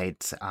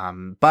hindsight,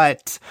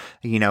 but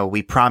you know,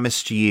 we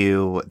promised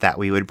you that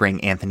we would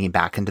bring Anthony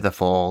back into the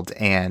fold.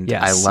 And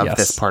I love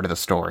this part of the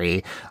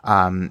story.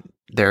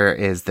 There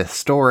is this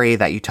story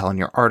that you tell in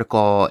your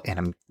article, and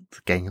I'm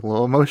getting a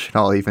little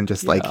emotional, even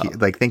just like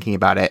thinking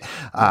about it,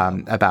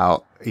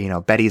 about, you know,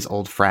 Betty's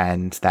old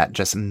friend that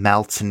just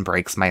melts and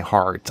breaks my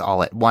heart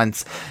all at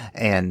once.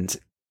 And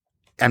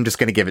I'm just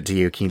going to give it to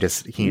you. Can you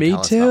tell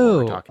us about what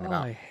we're talking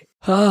about?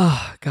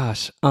 Oh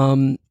gosh.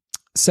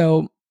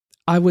 So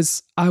I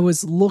was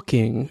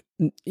looking,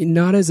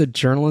 not as a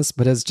journalist,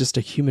 but as just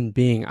a human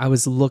being. I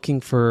was looking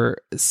for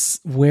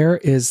where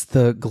is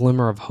the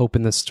glimmer of hope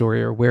in this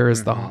story, or where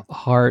is the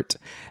heart,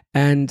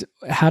 and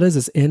how does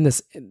this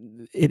end?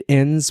 It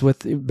ends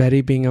with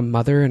Betty being a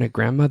mother and a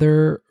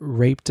grandmother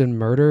raped and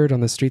murdered on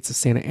the streets of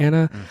Santa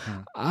Ana.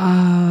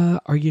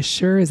 Are you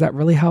sure? Is that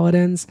really how it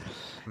ends?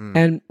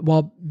 And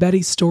while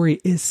Betty's story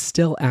is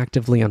still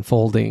actively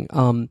unfolding,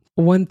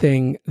 one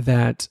thing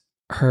that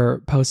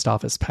her post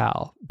office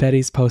pal,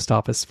 Betty's post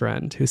office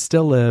friend, who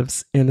still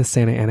lives in the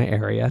Santa Ana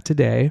area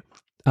today,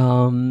 a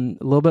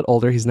little bit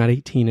older, he's not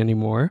 18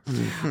 anymore,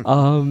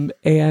 but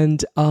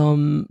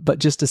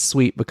just as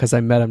sweet, because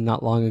I met him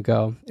not long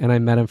ago, and I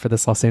met him for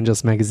this Los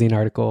Angeles Magazine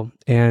article,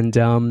 and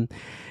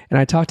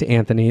I talked to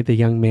Anthony, the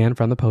young man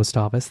from the post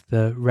office,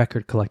 the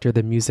record collector,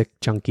 the music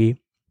junkie,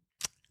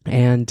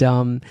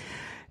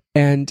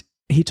 and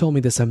he told me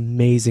this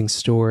amazing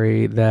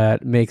story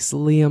that makes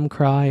Liam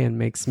cry and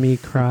makes me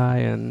cry.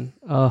 And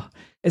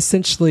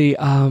essentially,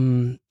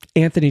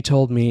 Anthony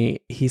told me,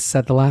 he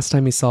said the last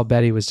time he saw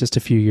Betty was just a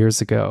few years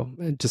ago,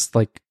 just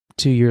like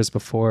 2 years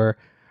before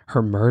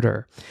her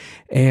murder.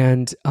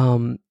 And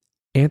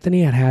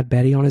Anthony had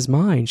Betty on his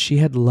mind. She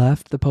had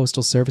left the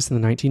Postal Service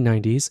in the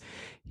 1990s.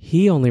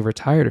 He only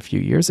retired a few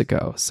years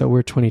ago. So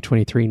we're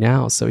 2023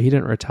 now. So he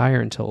didn't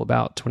retire until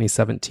about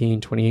 2017,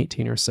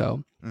 2018 or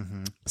so.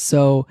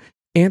 So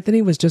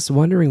Anthony was just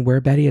wondering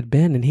where Betty had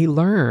been, and he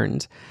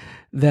learned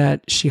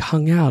that she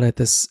hung out at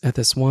this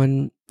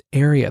one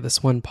area,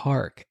 this one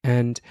park,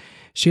 and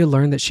she had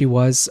learned that she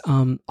was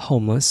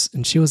homeless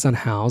and she was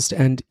unhoused,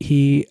 and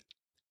he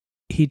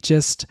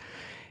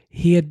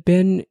had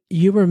been,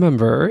 you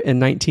remember in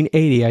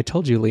 1980, I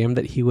told you, Liam,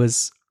 that he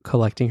was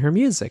collecting her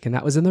music, and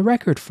that was in the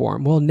record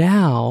form. Well,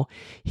 now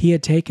he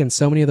had taken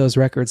so many of those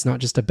records, not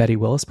just of Betty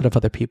Willis, but of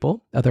other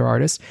people, other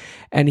artists,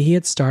 and he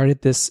had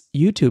started this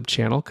YouTube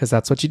channel, because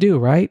that's what you do,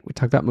 right? We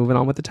talked about moving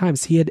on with the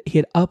times. He had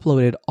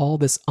uploaded all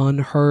this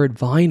unheard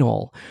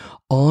vinyl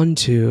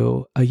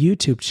onto a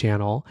YouTube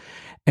channel,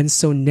 and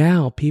so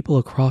now people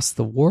across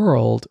the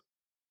world,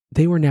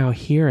 they were now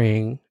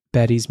hearing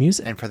Betty's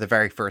music, and for the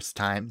very first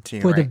time,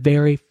 too.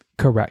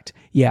 Correct.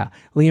 Yeah,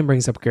 Liam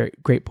brings up a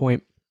great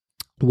point.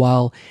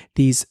 While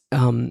these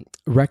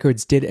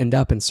records did end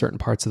up in certain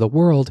parts of the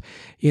world,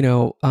 you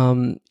know,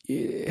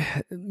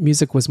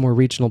 music was more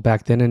regional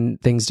back then,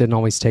 and things didn't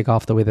always take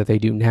off the way that they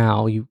do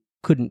now. You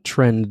couldn't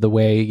trend the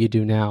way you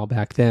do now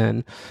back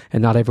then,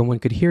 and not everyone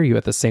could hear you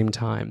at the same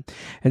time.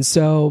 And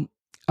so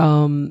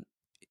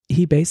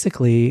he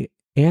basically,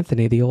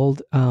 Anthony, the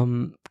old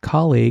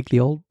colleague, the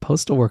old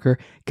postal worker,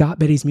 got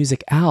Betty's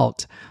music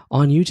out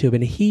on YouTube,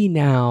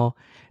 and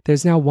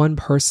there's now one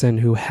person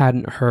who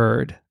hadn't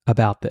heard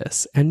about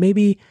this, and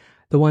maybe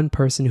the one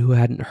person who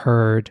hadn't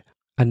heard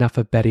enough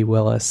of Betty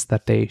Willis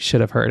that they should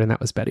have heard, and that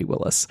was Betty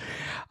Willis.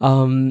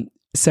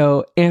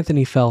 So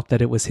Anthony felt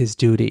that it was his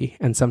duty,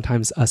 and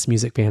sometimes us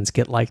music fans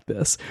get like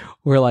this.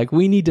 We're like,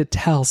 we need to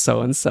tell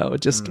so-and-so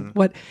just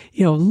what,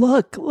 you know,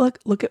 look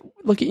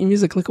at your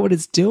music, look at what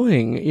it's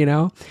doing, you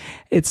know?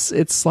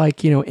 It's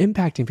like, you know,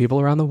 impacting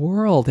people around the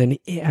world.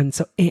 And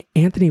so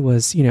Anthony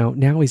was, you know,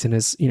 now he's in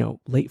his, you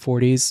know, late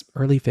 40s,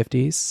 early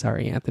 50s.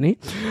 Sorry, Anthony.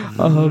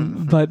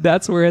 But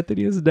that's where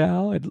Anthony is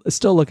now. And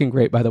still looking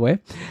great, by the way.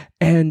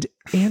 And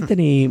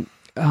Anthony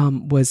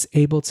was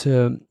able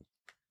to,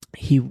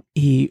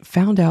 he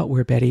found out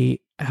where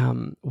Betty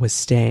was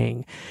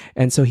staying.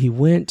 And so he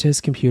went to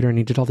his computer and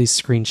he did all these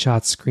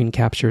screenshots, screen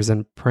captures,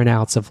 and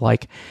printouts of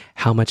like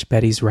how much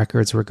Betty's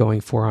records were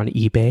going for on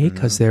eBay,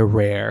 because they're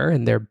rare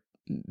and they're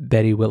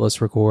Betty Willis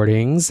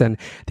recordings and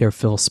they're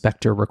Phil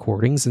Spector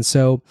recordings. And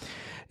so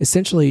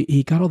essentially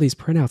he got all these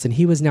printouts and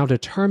he was now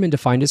determined to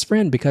find his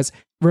friend, because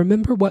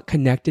remember what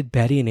connected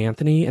Betty and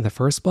Anthony in the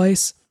first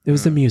place? It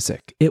was the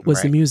music. It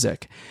was the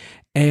music.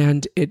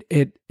 And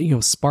it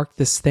sparked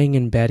this thing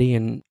in Betty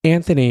and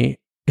Anthony.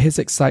 His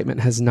excitement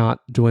has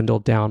not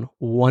dwindled down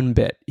one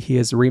bit. He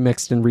is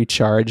remixed and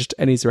recharged,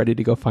 and he's ready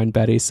to go find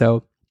Betty.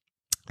 So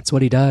that's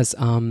what he does.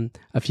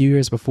 A few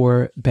years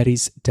before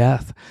Betty's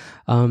death,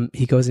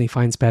 he goes and he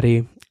finds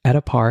Betty at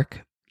a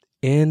park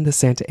in the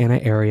Santa Ana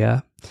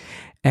area,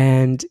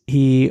 and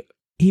he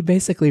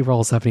basically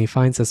rolls up and he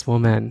finds this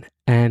woman,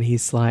 and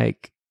he's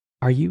like,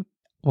 "Are you?"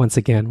 Once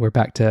again, we're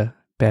back to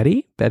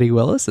Betty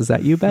Willis, is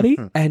that you, Betty?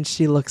 And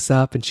she looks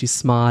up and she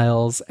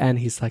smiles, and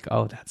he's like,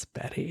 "Oh, that's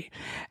Betty."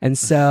 And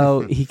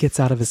so he gets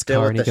out of his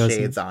car and he goes,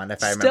 still with the shades on,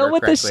 if I remember still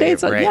with correctly, the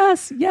shades on.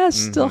 right? Yes,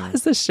 still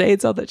has the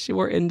shades on that she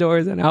wore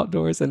indoors and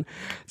outdoors. And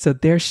so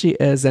there she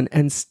is, and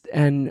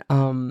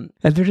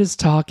they're just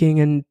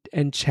talking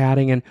and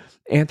chatting. And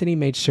Anthony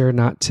made sure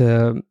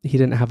he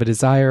didn't have a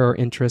desire or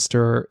interest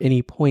or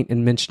any point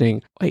in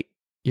mentioning, "Wait,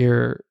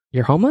 you're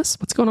homeless?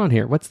 What's going on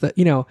here? What's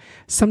the,"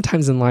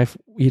 sometimes in life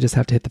you just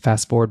have to hit the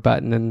fast forward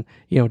button and,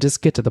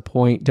 just get to the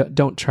point.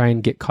 Don't try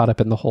and get caught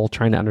up in the whole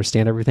trying to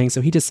understand everything.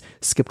 So he just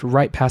skipped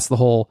right past the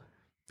whole,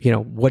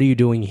 what are you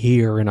doing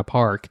here in a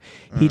park?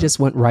 He just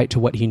went right to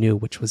what he knew,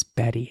 which was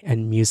Betty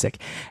and music.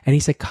 And he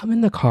said, "Come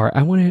in the car.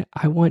 I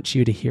want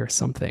you to hear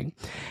something."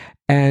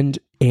 And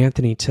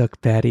Anthony took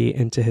Betty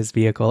into his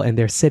vehicle, and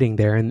they're sitting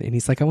there, and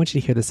he's like, "I want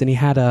you to hear this." And he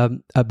had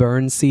a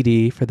burned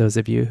CD, for those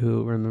of you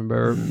who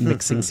remember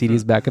mixing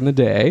CDs back in the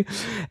day.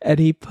 And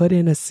he put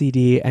in a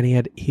CD, and he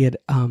had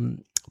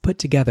put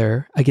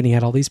together, again, he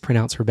had all these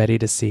printouts for Betty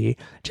to see,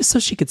 just so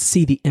she could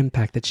see the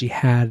impact that she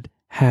had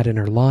in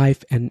her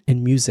life and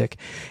in music.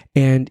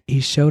 And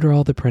he showed her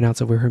all the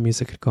printouts of where her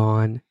music had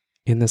gone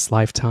in this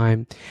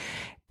lifetime.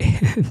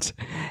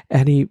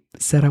 And he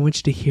said, "I want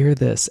you to hear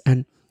this."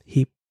 And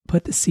he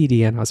put the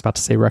CD in. I was about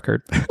to say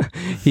record.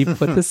 He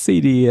put the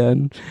CD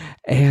in,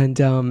 and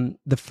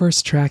the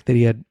first track that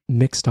he had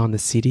mixed on the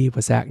CD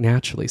was Act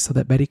Naturally, so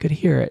that Betty could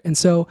hear it. And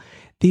so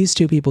these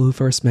two people who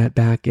first met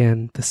back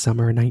in the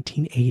summer of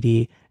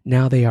 1980,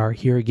 now they are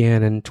here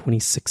again in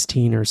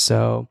 2016 or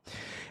so,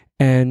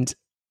 and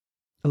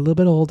a little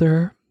bit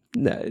older,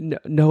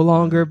 no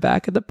longer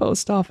back at the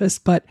post office,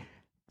 but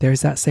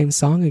there's that same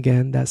song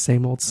again, that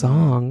same old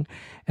song,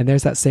 and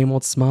there's that same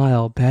old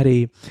smile,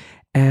 Betty.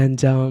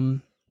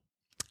 And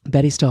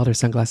Betty still had her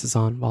sunglasses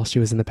on while she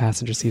was in the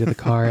passenger seat of the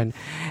car, and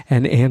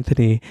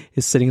Anthony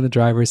is sitting in the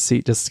driver's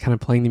seat, just kind of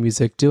playing the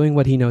music, doing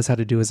what he knows how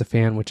to do as a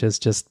fan, which is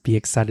just be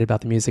excited about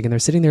the music. And they're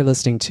sitting there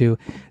listening to,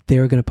 "They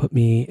were going to put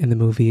me in the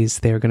movies.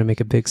 They were going to make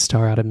a big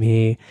star out of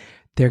me.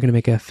 They're going to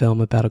make a film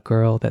about a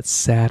girl that's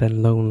sad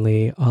and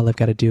lonely. All I've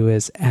got to do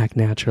is act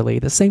naturally."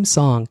 The same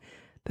song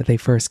that they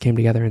first came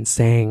together and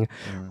sang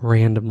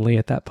randomly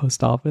at that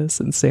post office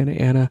in Santa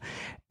Ana.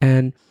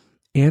 And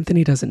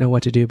Anthony doesn't know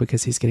what to do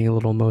because he's getting a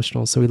little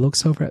emotional. So he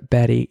looks over at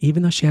Betty,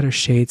 even though she had her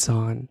shades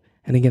on.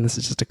 And again, this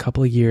is just a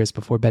couple of years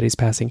before Betty's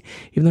passing.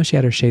 Even though she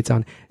had her shades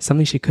on,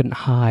 something she couldn't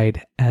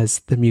hide as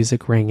the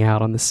music rang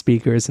out on the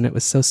speakers. And it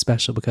was so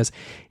special because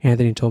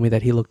Anthony told me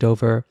that he looked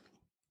over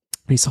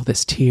and he saw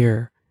this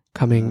tear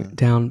coming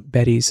down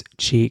Betty's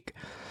cheek.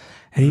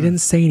 And he didn't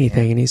say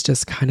anything. And he's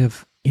just kind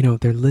of,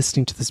 they're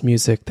listening to this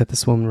music that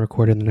this woman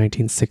recorded in the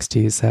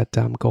 1960s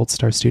at Gold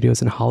Star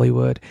Studios in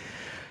Hollywood.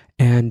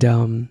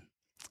 And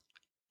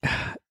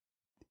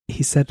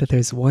he said that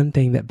there's one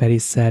thing that Betty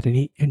said,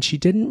 and she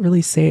didn't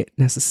really say it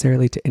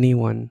necessarily to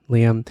anyone,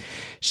 Liam.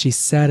 She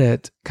said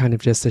it kind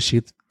of just as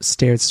she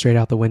stared straight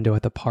out the window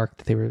at the park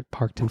that they were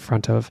parked in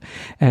front of.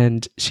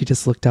 And she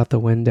just looked out the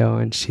window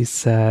and she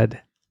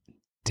said,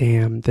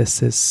 "Damn,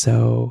 this is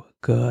so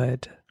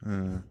good.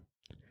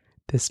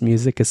 This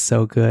music is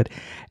so good."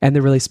 And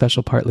the really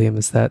special part, Liam,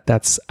 is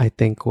that's, I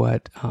think,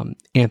 what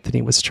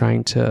Anthony was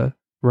trying to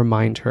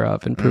remind her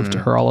of and prove to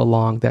her all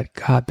along, that,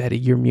 "God, Betty,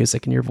 your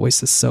music and your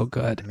voice is so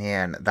good."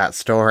 Man, that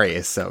story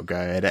is so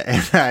good.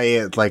 And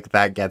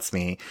that gets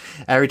me.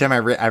 Every time I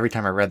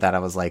read that, I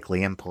was like,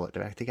 "Liam, pull it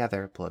back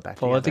together, pull it back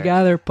Pull it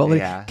together.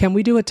 Yeah. Can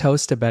we do a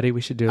toast to Betty?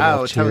 We should do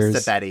a cheers.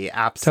 Toast to Betty.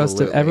 Absolutely.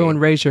 Toast to everyone.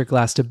 Raise your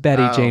glass to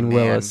Betty Jane man.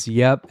 Willis.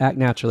 Yep. Act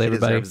naturally, She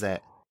everybody. deserves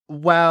it.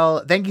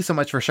 Well, thank you so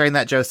much for sharing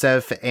that,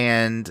 Joseph.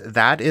 And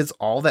that is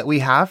all that we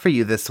have for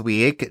you this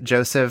week.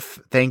 Joseph,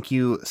 thank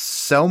you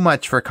so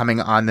much for coming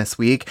on this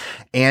week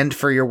and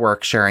for your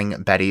work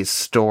sharing Betty's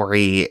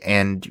story,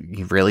 and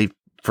you really,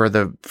 for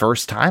the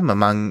first time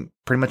among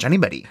pretty much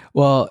anybody.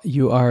 Well,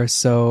 you are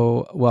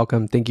so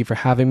welcome. Thank you for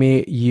having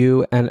me.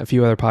 You and a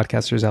few other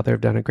podcasters out there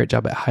have done a great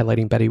job at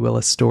highlighting Betty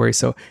Willis' story.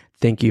 So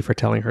thank you for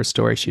telling her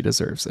story. She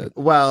deserves it.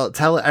 Well,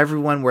 tell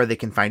everyone where they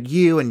can find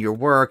you and your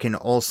work, and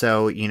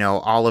also,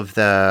 all of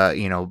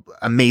the,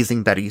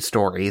 amazing Betty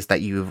stories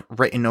that you've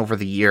written over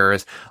the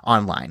years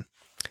online.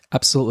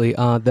 Absolutely.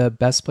 The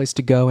best place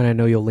to go, and I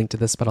know you'll link to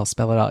this, but I'll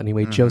spell it out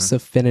anyway.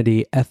 Joseph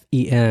Finity,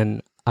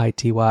 Fenity,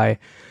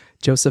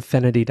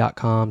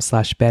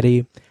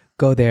 josephfinity.com/Betty.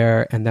 Go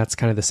there, and that's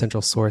kind of the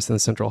central source and the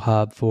central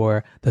hub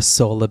for the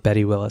soul of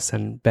Betty Willis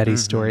and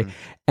Betty's story.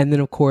 And then,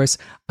 of course,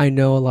 I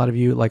know a lot of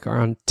you are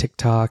on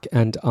TikTok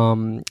and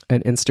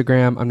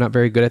Instagram. I'm not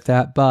very good at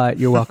that, but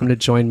you're welcome to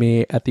join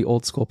me at the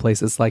old school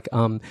places like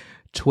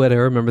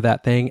Twitter. Remember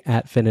that thing?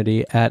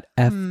 @Finity,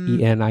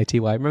 @Fenity.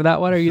 Remember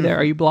that one? Are you there?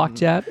 Are you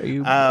blocked yet? Are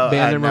you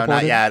banned and reported? No,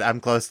 not yet. I'm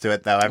close to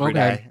it though. Every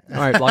day.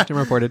 All right, blocked and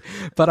reported.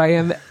 But I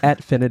am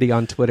 @Finity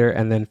on Twitter,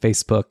 and then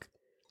Facebook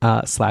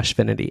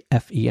 /Finity,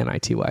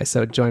 Fenity.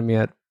 So join me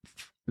at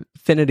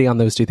Finity on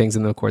those two things.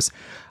 And then, of course,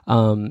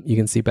 you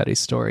can see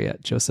Betty's story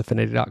at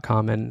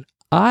josephfinity.com. And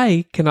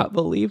I cannot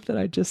believe that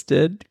I just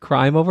did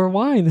Crime Over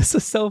Wine. This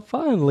is so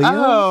fun, Leo.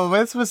 Oh,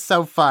 this was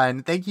so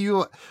fun. Thank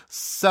you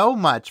so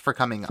much for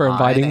coming for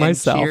inviting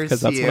myself,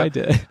 because that's what I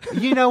did.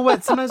 You know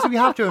what? Sometimes we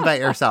have to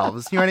invite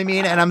ourselves. You know what I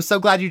mean? And I'm so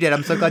glad you did.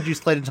 I'm so glad you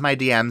slid into my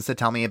DMs to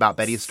tell me about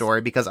Betty's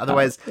story, because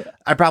otherwise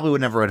I probably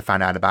would never have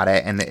found out about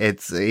it. And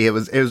it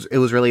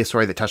was really a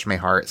story that touched my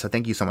heart. So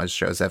thank you so much,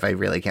 Joseph. I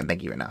really can't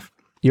thank you enough.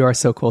 You are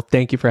so cool.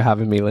 Thank you for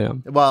having me,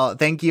 Liam. Well,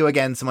 thank you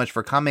again so much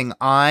for coming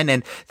on,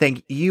 and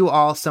thank you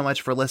all so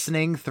much for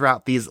listening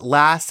throughout these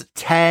last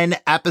 10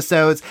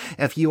 episodes.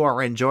 If you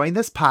are enjoying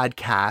this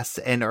podcast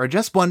and are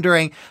just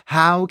wondering,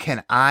 how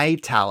can I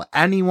tell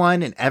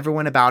anyone and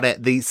everyone about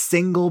it? The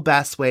single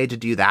best way to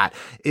do that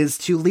is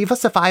to leave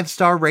us a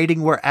 5-star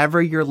rating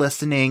wherever you're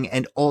listening,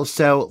 and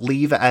also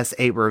leave us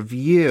a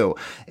review.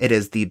 It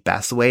is the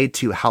best way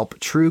to help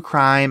true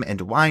crime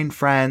and wine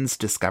friends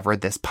discover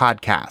this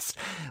podcast.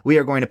 We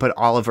are going to put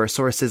all of our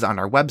sources on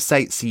our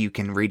website so you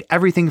can read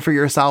everything for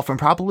yourself and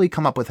probably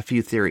come up with a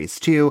few theories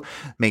too.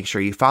 Make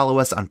sure you follow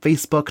us on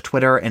Facebook,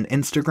 Twitter, and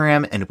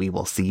Instagram, and we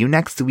will see you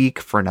next week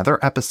for another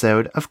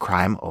episode of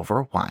Crime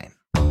Over Wine.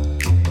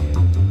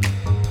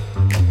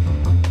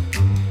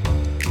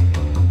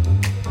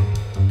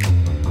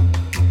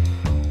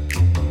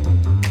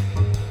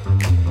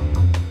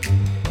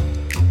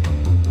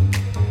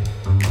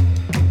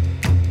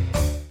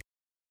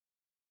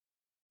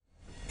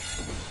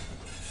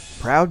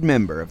 Proud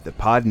member of the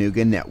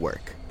Podnuga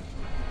Network.